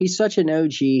 He's such an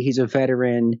OG. He's a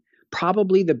veteran.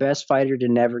 Probably the best fighter to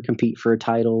never compete for a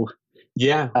title.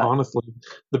 Yeah, honestly,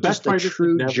 the best fighter,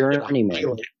 true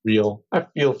journeyman. Real. I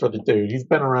feel for the dude. He's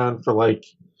been around for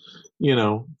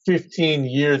 15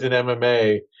 years in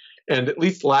MMA, and at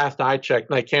least last I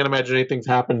checked, and I can't imagine anything's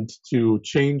happened to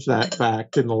change that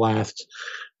fact in the last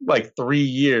 3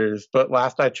 years. But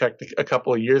last I checked a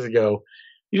couple of years ago,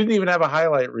 he didn't even have a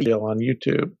highlight reel on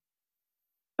YouTube.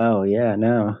 Oh yeah,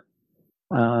 no.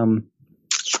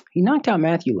 He knocked out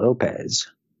Matthew Lopez.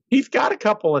 He's got a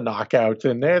couple of knockouts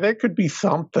in there. There could be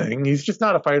something. He's just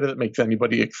not a fighter that makes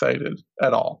anybody excited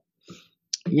at all.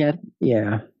 Yeah.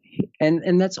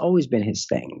 And that's always been his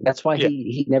thing. That's why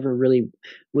he never really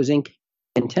was in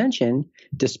contention,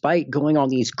 despite going on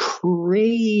these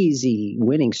crazy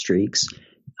winning streaks.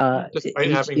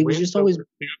 Despite having wins just always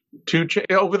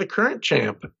over the current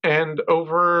champ and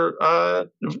over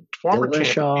former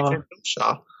champ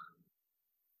Shaw.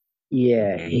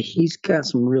 Yeah, he's got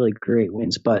some really great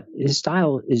wins, but his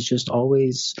style is just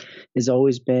always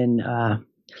been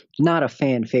not a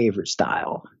fan favorite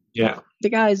style. Yeah, the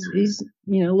guy's he's a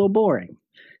little boring.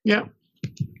 Yeah,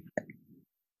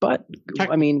 but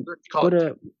I mean, what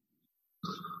a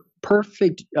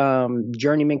perfect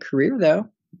journeyman career though,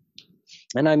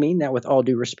 and I mean that with all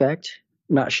due respect.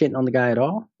 I'm not shitting on the guy at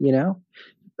all.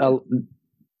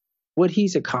 What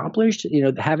he's accomplished,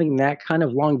 having that kind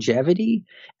of longevity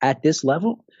at this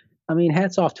level, I mean,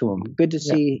 hats off to him. Good to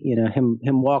see,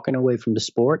 him walking away from the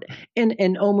sport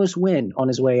and almost win on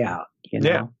his way out.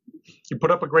 Yeah, he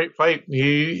put up a great fight.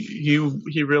 He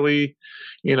really,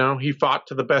 he fought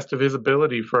to the best of his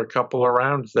ability for a couple of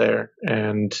rounds there,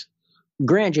 and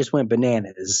Grant just went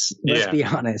bananas. Let's be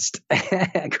honest.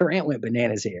 Grant went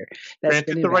bananas here. Grant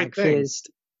did the right thing.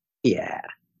 Yeah.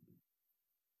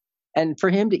 And for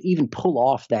him to even pull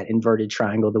off that inverted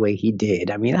triangle the way he did,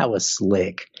 I mean, that was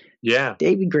slick. Yeah.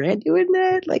 David Grant doing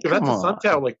that? Come on.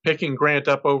 Assunção, picking Grant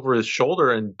up over his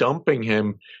shoulder and dumping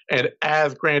him. And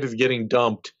as Grant is getting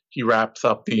dumped, he wraps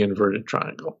up the inverted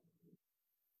triangle.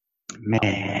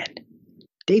 Man.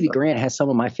 David Grant has some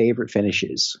of my favorite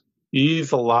finishes.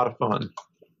 He's a lot of fun.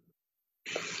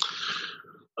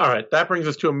 All right, that brings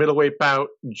us to a middleweight bout.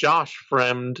 Josh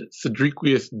Fremd,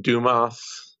 Cedriquius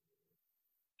Dumas.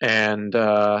 And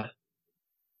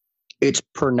it's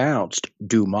pronounced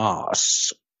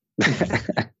Dumas.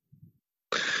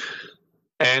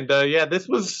 And this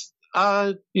was,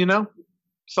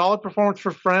 solid performance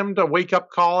for Fremd. A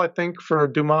wake-up call, I think, for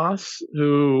Dumas,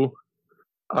 who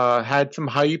had some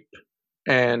hype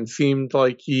and seemed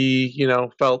like he,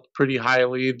 felt pretty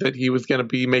highly that he was going to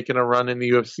be making a run in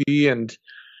the UFC. And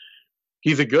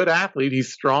he's a good athlete.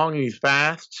 He's strong, he's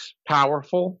fast,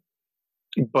 powerful,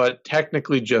 but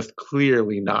technically just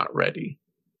clearly not ready.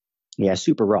 Yeah,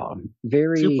 super raw.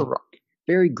 Very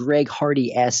Greg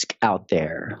Hardy-esque out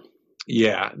there.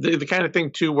 Yeah, the kind of thing,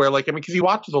 too, where, because he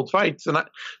watches old fights, and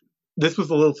this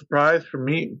was a little surprise for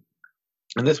me.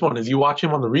 And this one is you watch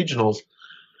him on the regionals,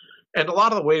 and a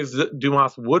lot of the ways that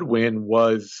Dumas would win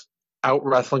was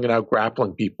out-wrestling and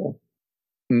out-grappling people.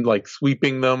 Like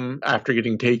sweeping them after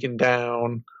getting taken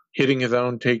down, hitting his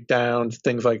own takedowns,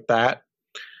 things like that.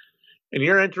 And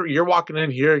you're walking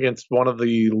in here against one of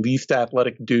the least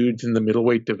athletic dudes in the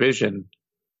middleweight division,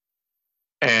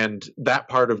 and that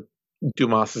part of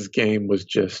Dumas's game was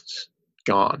just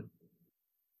gone.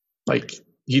 Like,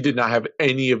 he did not have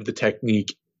any of the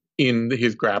technique in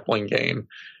his grappling game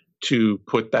to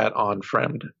put that on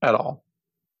Fremd at all.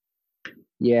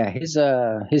 Yeah,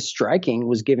 his striking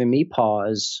was giving me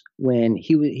pause when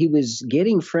he was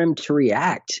getting Fremd to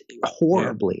react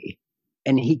horribly,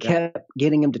 and he kept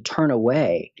getting him to turn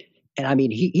away. And I mean,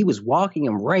 he was walking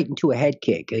him right into a head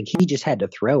kick. Like, he just had to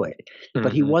throw it,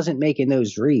 but he wasn't making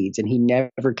those reads, and he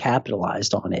never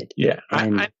capitalized on it. Yeah,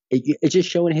 and it's just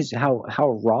showing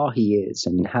how raw he is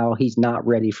and how he's not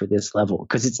ready for this level,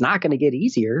 because it's not going to get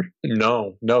easier.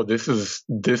 No, this was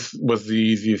the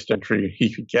easiest entry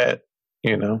he could get.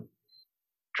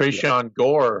 Trayshawn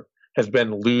Gore has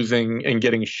been losing and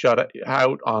getting shut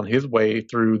out on his way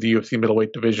through the UFC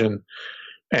middleweight division,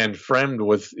 and Fremd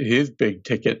was his big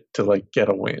ticket to get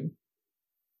a win.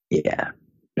 Yeah,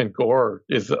 and Gore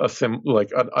is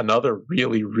another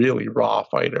really, really raw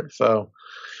fighter. So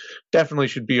definitely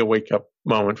should be a wake up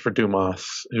moment for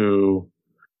Dumas, who,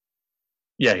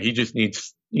 he just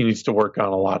needs to work on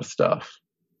a lot of stuff.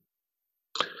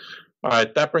 All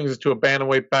right, that brings us to a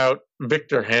bantamweight bout.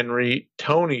 Victor Henry,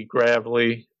 Tony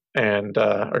Gravely,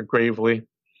 or Gravely,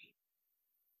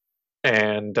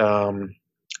 and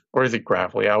or is it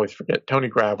Gravely? I always forget. Tony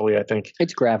Gravely, I think.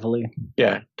 It's Gravely.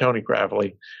 Yeah, Tony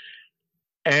Gravely.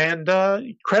 And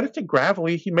credit to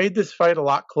Gravely, he made this fight a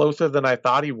lot closer than I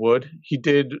thought he would.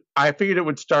 I figured it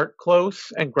would start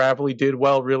close, and Gravely did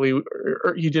well.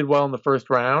 He did well in the first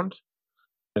round.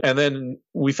 And then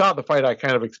we saw the fight I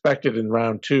kind of expected in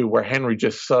round 2, where Henry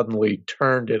just suddenly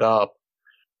turned it up,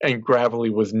 and Gravely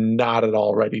was not at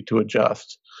all ready to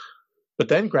adjust. But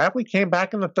then Gravely came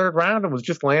back in the third round and was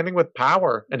just landing with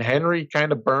power, and Henry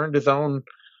kind of burned his own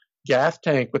gas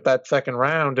tank with that second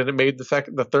round, and it made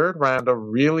the third round a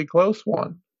really close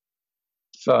one.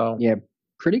 So yeah,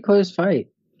 pretty close fight.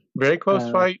 Very close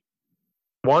fight.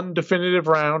 One definitive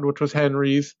round, which was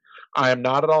Henry's. I am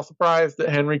not at all surprised that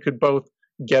Henry could both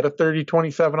get a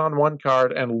 30-27 on one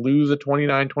card and lose a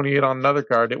 29-28 on another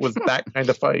card. It was that kind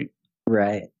of fight.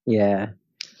 Right. Yeah.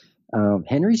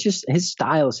 Henry's his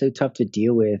style is so tough to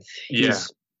deal with.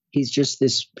 He's just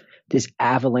this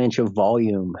avalanche of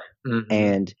volume,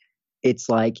 and it's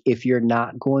like if you're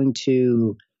not going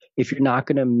to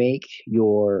make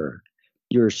your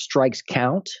strikes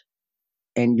count,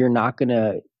 and you're not going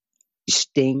to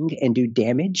sting and do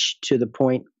damage to the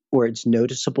point where it's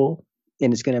noticeable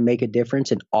and it's going to make a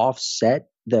difference and offset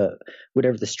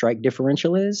whatever the strike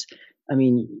differential is, I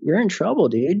mean, you're in trouble,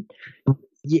 dude.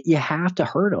 You have to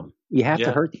hurt them. You have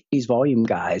to hurt these volume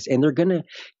guys, and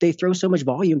they throw so much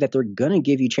volume that they're going to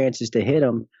give you chances to hit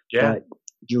them. Yeah. But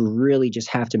you really just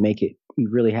have to make it. You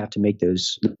really have to make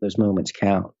those moments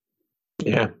count.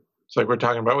 Yeah. It's like we're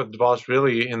talking about with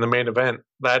Dvalishvili in the main event.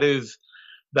 That is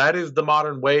the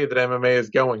modern way that MMA is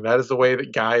going. That is the way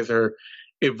that guys are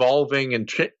evolving and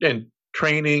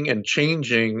training and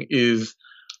changing. Is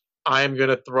I'm going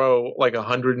to throw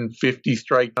 150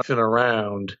 strikes in a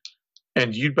round,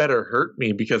 and you'd better hurt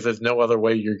me because there's no other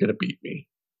way you're going to beat me.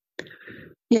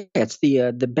 Yeah, it's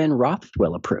the Ben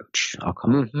Rothwell approach, I'll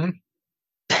call it.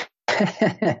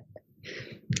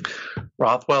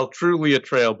 Rothwell, truly a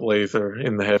trailblazer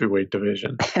in the heavyweight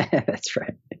division. That's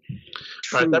right.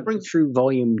 Right, that brings a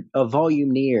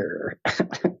volumeneer.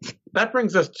 That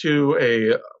brings us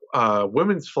to a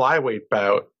women's flyweight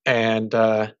bout, and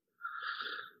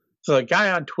so a guy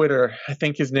on Twitter, I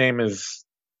think his name is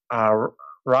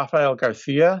Rafael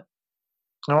Garcia,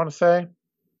 I want to say,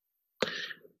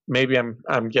 maybe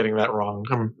I'm getting that wrong.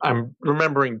 I'm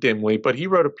remembering dimly, but he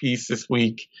wrote a piece this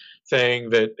week saying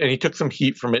that, and he took some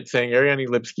heat from it, saying Ariane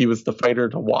Lipski was the fighter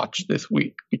to watch this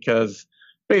week because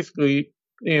basically,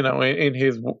 in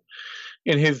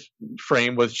his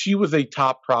frame was she was a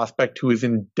top prospect who is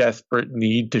in desperate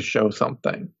need to show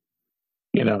something.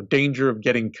 Danger of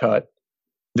getting cut.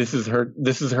 This is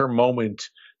her moment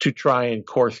to try and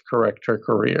course correct her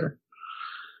career.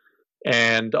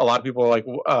 And a lot of people are like,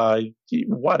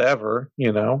 whatever,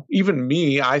 even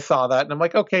me, I saw that and I'm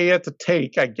like, okay, yeah, it's a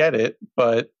take. I get it.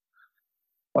 But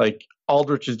like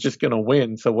Aldrich is just going to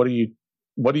win. So what are you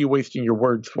wasting your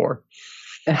words for?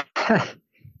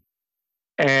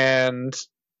 And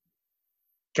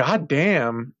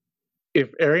goddamn, if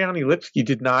Ariane Lipski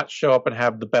did not show up and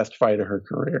have the best fight of her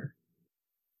career.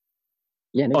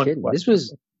 Yeah, no kidding. This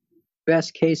was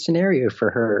best case scenario for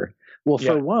her. Well,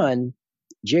 for one,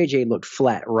 JJ looked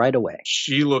flat right away.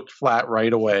 She looked flat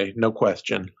right away, no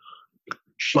question.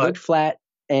 She looked flat,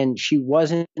 and she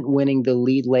wasn't winning the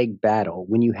lead leg battle.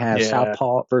 When you have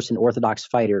southpaw versus an orthodox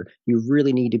fighter, you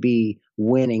really need to be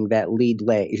winning that lead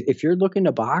leg. If you're looking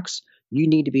to box, you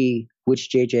need to be, which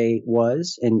JJ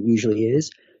was and usually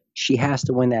is, she has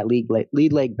to win that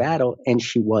lead leg battle, and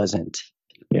she wasn't.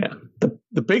 Yeah.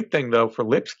 The big thing, though, for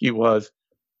Lipski was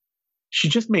she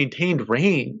just maintained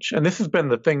range. And this has been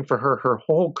the thing for her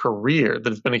whole career that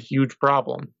has been a huge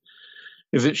problem,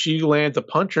 is that she lands a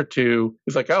punch or two.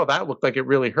 It's like, oh, that looked like it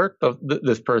really hurt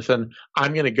this person.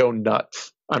 I'm going to go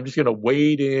nuts. I'm just going to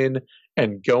wade in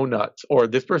and go nuts. Or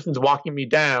this person's walking me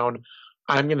down.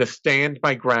 I'm going to stand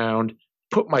my ground,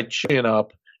 put my chin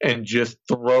up, and just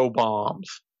throw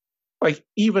bombs. Like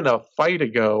even a fight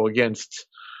ago against,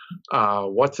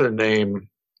 what's her name?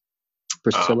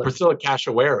 Priscilla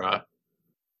Cachoeira.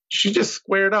 She just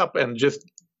squared up and just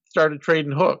started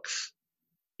trading hooks,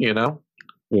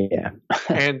 Yeah.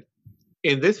 And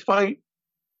in this fight,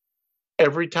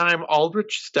 every time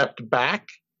Aldrich stepped back,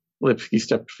 Lipski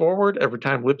stepped forward. Every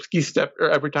time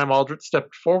Aldrich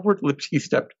stepped forward, Lipski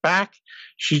stepped back.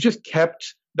 She just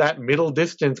kept that middle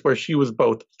distance where she was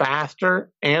both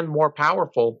faster and more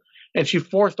powerful, and she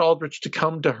forced Aldrich to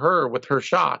come to her with her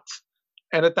shots.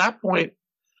 And at that point,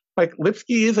 like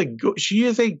Lipski is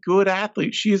a good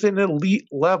athlete. She is an elite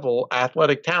level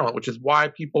athletic talent, which is why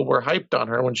people were hyped on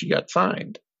her when she got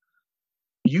signed.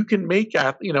 You can make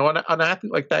an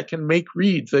athlete like that can make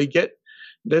reads.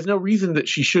 There's no reason that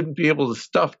she shouldn't be able to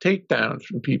stuff takedowns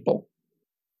from people.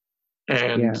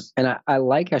 And I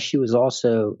like how she was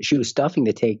stuffing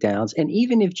the takedowns. And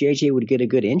even if JJ would get a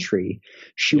good entry,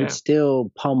 she would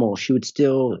still pummel. She would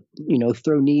still,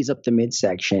 throw knees up the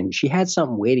midsection. She had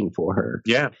something waiting for her.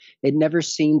 Yeah. It never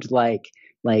seemed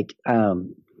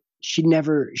she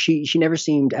never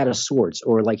seemed out of sorts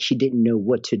or like she didn't know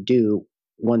what to do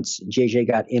once JJ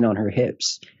got in on her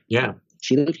hips. Yeah.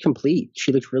 She looked complete.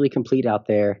 She looked really complete out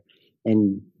there,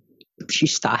 and she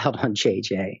styled on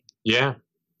JJ. Yeah.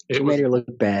 It made her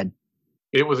look bad.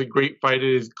 It was a great fight.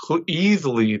 It is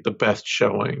easily the best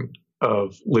showing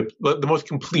of the most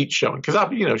complete showing.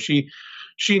 Because,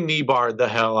 she knee-barred the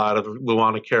hell out of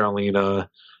Luana Carolina.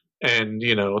 And,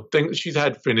 she's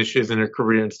had finishes in her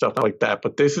career and stuff like that.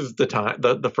 But this is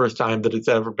the first time that it's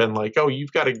ever been like, oh,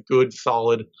 you've got a good,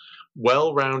 solid,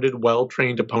 well-rounded,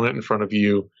 well-trained opponent in front of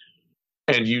you.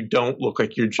 And you don't look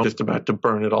like you're just about to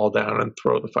burn it all down and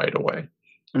throw the fight away.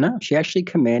 No, she actually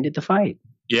commanded the fight.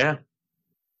 Yeah.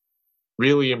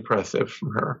 Really impressive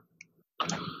from her.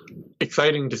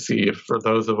 Exciting to see for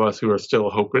those of us who are still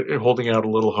holding out a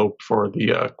little hope for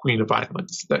the Queen of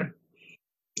Violins there.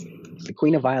 The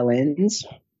Queen of Violins?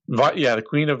 The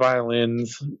Queen of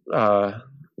Violins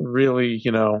really,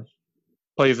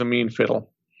 plays a mean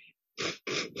fiddle.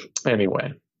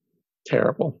 Anyway,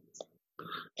 terrible.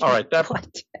 All right, that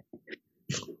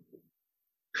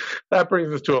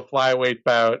brings us to a flyweight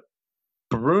bout.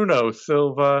 Bruno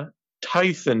Silva,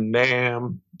 Tyson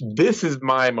Nam. This is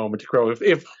my moment to crow.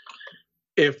 If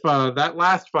that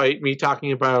last fight, me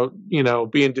talking about being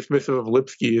dismissive of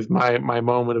Lipski, is my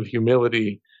moment of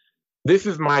humility, this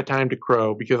is my time to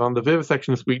crow, because on the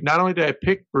Vivisection this week, not only did I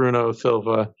pick Bruno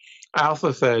Silva, I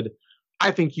also said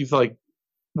I think he's like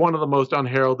one of the most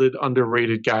unheralded,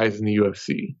 underrated guys in the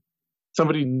UFC.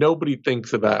 Somebody nobody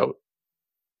thinks about.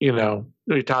 You're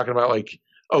talking about like,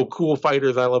 oh, cool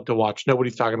fighters I love to watch.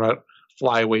 Nobody's talking about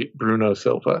flyweight Bruno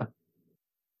Silva.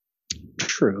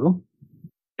 True.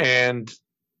 And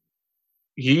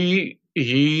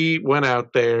he went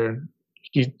out there.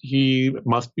 He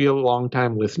must be a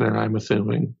long-time listener, I'm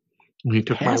assuming. He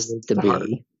took my words to heart.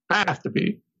 Has to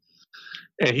be.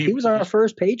 And he was our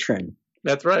first patron.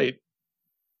 That's right.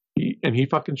 He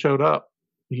fucking showed up.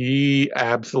 He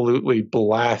absolutely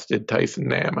blasted Tyson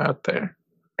Nam out there.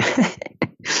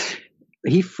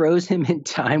 He froze him in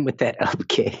time with that up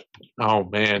kick. Oh,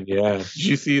 man, yeah. Did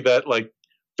you see that, like,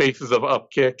 Faces of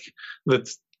Up kick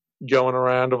that's going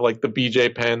around of, like, the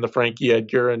BJ Penn, the Frankie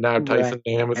Edgar, and now Tyson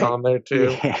Nam is on there,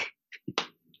 too? Yeah.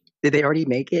 Did they already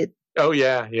make it? Oh,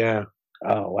 yeah.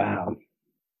 Oh, wow.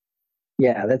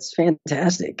 Yeah, that's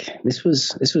fantastic. This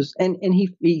was, and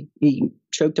he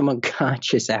choked him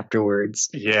unconscious afterwards.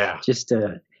 Yeah. Just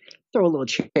to throw a little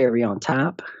cherry on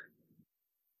top.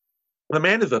 The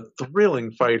man is a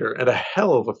thrilling fighter and a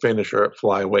hell of a finisher at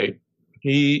flyweight.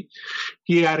 He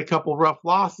had a couple rough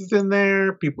losses in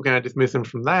there. People kind of dismiss him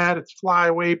from that. It's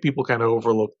flyweight. People kind of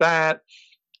overlook that.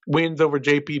 Wins over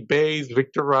JP Bays,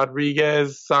 Victor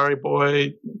Rodriguez. Sorry,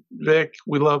 boy, Vic,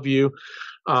 we love you.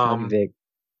 Vic.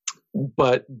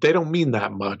 But they don't mean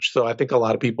that much. So I think a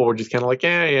lot of people were just kind of like,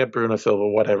 yeah, Bruno Silva,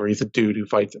 whatever. He's a dude who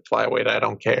fights at flyweight. I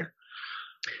don't care.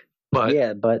 But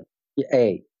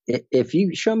hey, if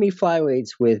you show me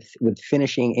flyweights with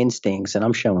finishing instincts, and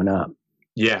I'm showing up.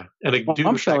 Yeah, and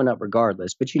I'm showing up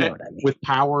regardless, but you know what I mean. With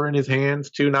power in his hands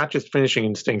too, not just finishing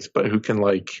instincts, but who can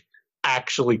like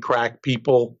actually crack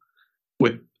people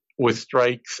with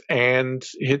strikes and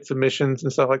hit submissions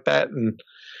and stuff like that. And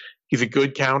he's a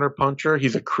good counter puncher.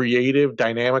 He's a creative,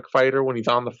 dynamic fighter when he's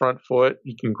on the front foot.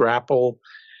 He can grapple.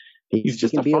 He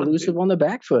can be elusive on the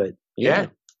back foot. Yeah.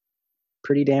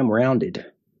 Pretty damn rounded.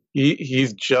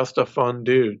 He's just a fun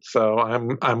dude. So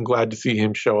I'm glad to see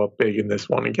him show up big in this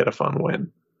one and get a fun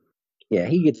win. Yeah,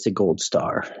 he gets a gold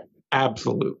star.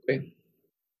 Absolutely.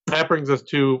 That brings us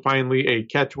to finally a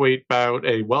catchweight bout,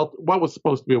 what was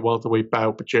supposed to be a welterweight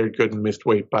bout, but Jared Gooden missed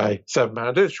weight by 7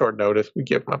 pounds. It's short notice. We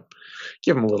give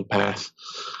him a little pass.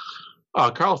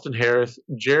 Carlston Harris,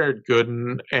 Jared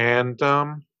Gooden, and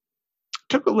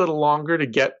took a little longer to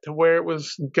get to where it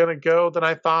was gonna go than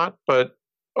I thought, but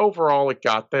overall it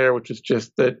got there, which is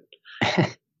just that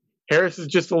Harris is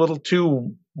just a little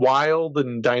too wild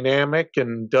and dynamic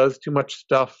and does too much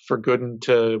stuff for Gooden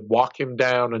to walk him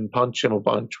down and punch him a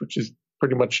bunch, which is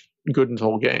pretty much Gooden's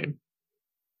whole game.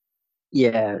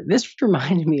 Yeah, this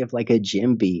reminded me of like a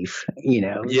gym beef, you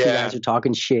know. Yeah. Two guys are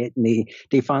talking shit and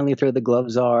they finally throw the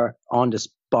gloves on to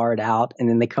spar it out, and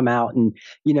then they come out and,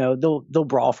 you know, they'll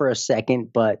brawl for a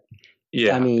second, but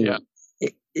I mean,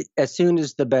 as soon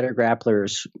as the better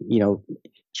grapplers, you know,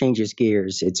 changes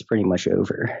gears, it's pretty much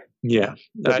over. Yeah.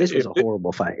 But this was a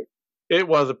horrible fight. It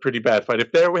was a pretty bad fight.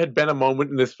 If there had been a moment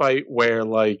in this fight where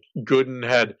like Gooden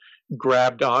had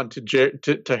grabbed onto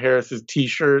to Harris's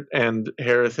t-shirt and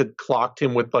Harris had clocked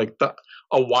him with like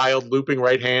a wild looping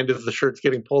right hand as the shirt's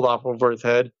getting pulled off over his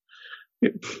head,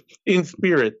 in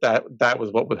spirit, that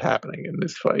was what was happening in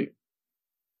this fight.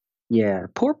 Yeah.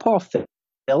 Poor Paul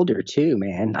Felder too,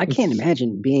 man. I can't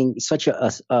imagine being such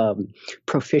a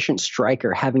proficient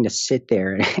striker having to sit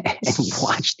there and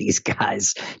watch these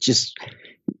guys just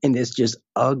in this just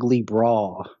ugly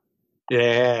brawl.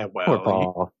 Yeah, well, poor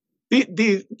Paul.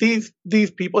 These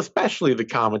people, especially the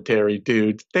commentary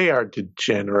dudes, they are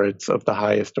degenerates of the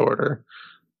highest order.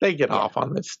 They get off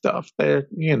on this stuff. They're,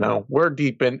 you know,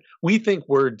 we think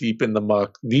we're deep in the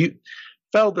muck.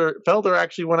 Felder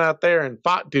actually went out there and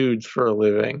fought dudes for a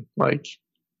living. Like,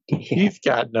 he's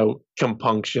got no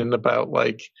compunction about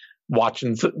like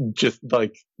watching just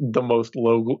like the most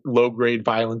low grade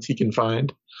violence he can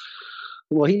find.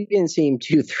 Well, he didn't seem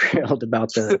too thrilled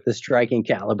about the striking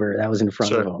caliber that was in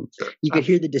front of him. You could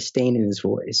hear the disdain in his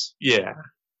voice. Yeah.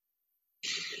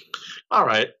 All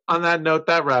right. On that note,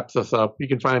 that wraps us up. You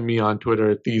can find me on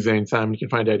Twitter at TheZaneSimon. You can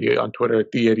find Eddie on Twitter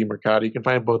at TheEddieMercado. You can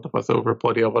find both of us over at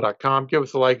BloodyElbow.com. Give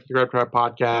us a like, subscribe to our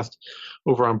podcast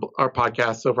over on our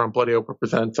podcasts over on Bloody Elbow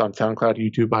Presents on SoundCloud,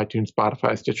 YouTube, iTunes,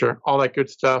 Spotify, Stitcher, all that good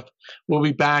stuff. We'll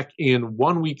be back in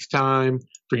 1 week's time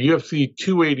for UFC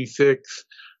 286,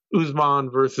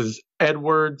 Usman versus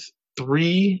Edwards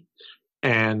 3,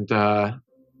 and that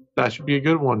should be a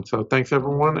good one. So thanks,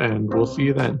 everyone, and we'll see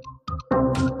you then.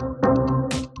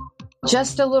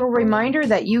 Just a little reminder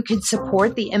that you could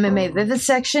support the MMA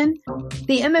Vivisection,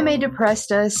 the MMA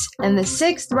Depressed Us, and the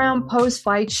 6th Round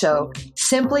Post-Fight Show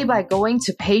simply by going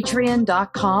to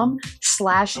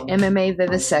patreon.com/MMA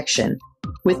Vivisection.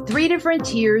 With 3 different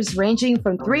tiers ranging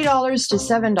from $3 to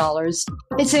 $7,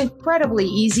 it's incredibly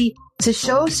easy to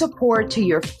show support to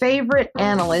your favorite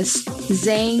analysts,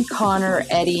 Zane, Connor,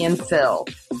 Eddie, and Phil.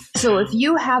 So if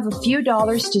you have a few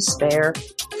dollars to spare,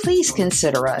 please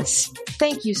consider us.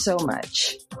 Thank you so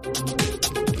much.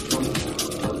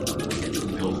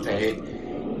 Bill Fay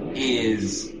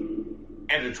is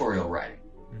editorial writing.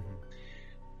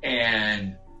 Mm-hmm.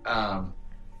 And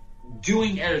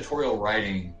doing editorial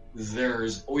writing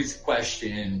there's always a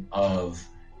question of,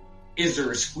 is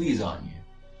there a squeeze on you?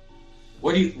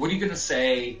 What are you going to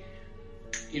say?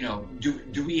 You know,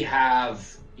 do we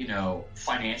have, you know,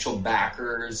 financial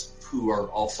backers who are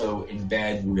also in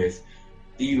bed with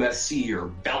the UFC or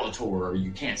Bellator, or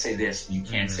you can't say this, you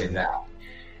can't say that.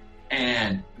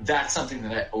 And that's something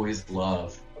that I always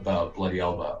love about Bloody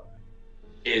Elbow,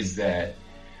 is that,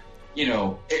 you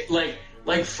know, like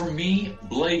for me,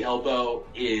 Bloody Elbow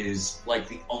is like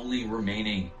the only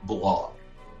remaining blog.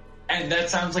 And that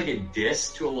sounds like a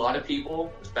diss to a lot of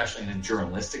people, especially in a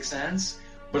journalistic sense,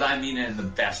 but I mean it in the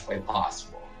best way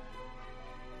possible.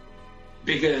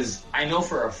 Because I know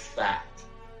for a fact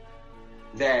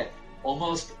that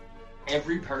almost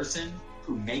every person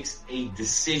who makes a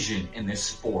decision in this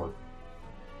sport,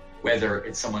 whether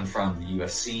it's someone from the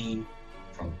UFC,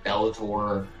 from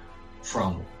Bellator,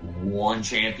 from One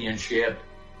Championship,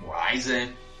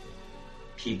 Ryzen,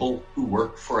 people who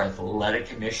work for athletic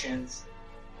commissions,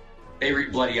 they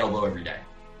read Bloody Elbow every day.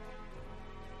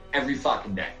 Every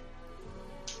fucking day.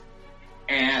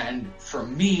 And for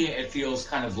me, it feels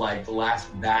kind of like the last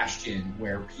bastion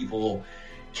where people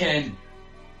can...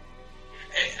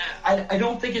 I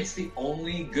don't think it's the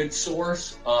only good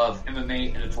source of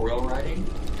MMA editorial writing,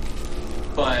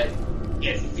 but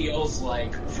it feels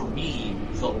like, for me,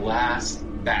 the last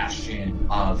bastion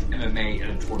of MMA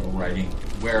editorial writing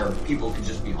where people can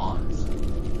just be honest.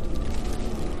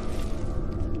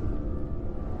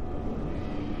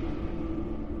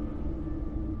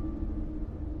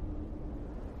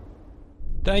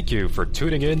 Thank you for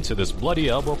tuning in to this Bloody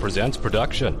Elbow Presents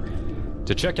production.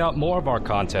 To check out more of our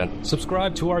content,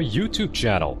 subscribe to our YouTube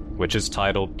channel, which is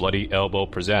titled Bloody Elbow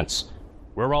Presents.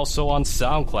 We're also on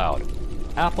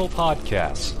SoundCloud, Apple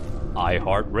Podcasts,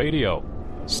 iHeartRadio,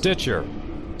 Stitcher,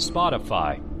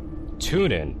 Spotify,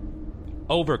 TuneIn,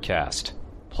 Overcast,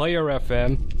 Player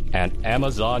FM, and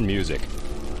Amazon Music.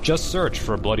 Just search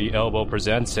for Bloody Elbow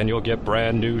Presents and you'll get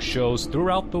brand new shows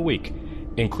throughout the week,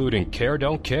 including Care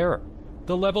Don't Care,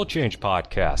 the Level Change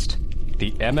Podcast,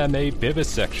 the MMA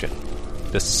Vivisection,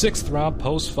 the 6th Round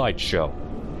Post-Fight Show,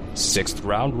 6th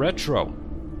Round Retro,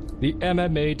 the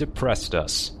MMA Depressed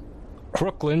Us,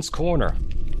 Crooklyn's Corner,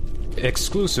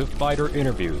 exclusive fighter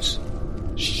interviews,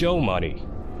 show money,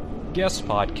 guest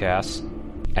podcasts,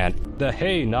 and the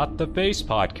Hey Not the Face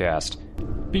podcast.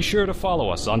 Be sure to follow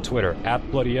us on Twitter at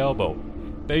Bloody Elbow,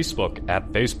 Facebook at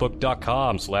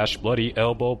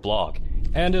facebook.com/BloodyElbowBlog,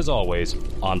 and as always,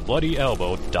 on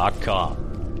BloodyElbow.com.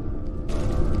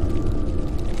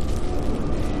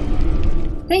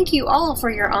 Thank you all for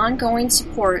your ongoing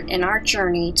support in our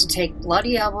journey to take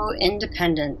Bloody Elbow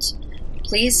independent.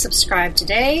 Please subscribe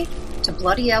today to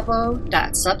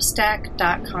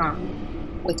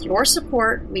bloodyelbow.substack.com. With your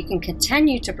support, we can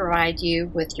continue to provide you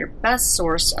with your best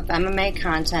source of MMA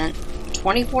content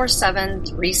 24/7,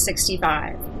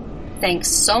 365. Thanks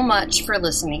so much for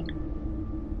listening.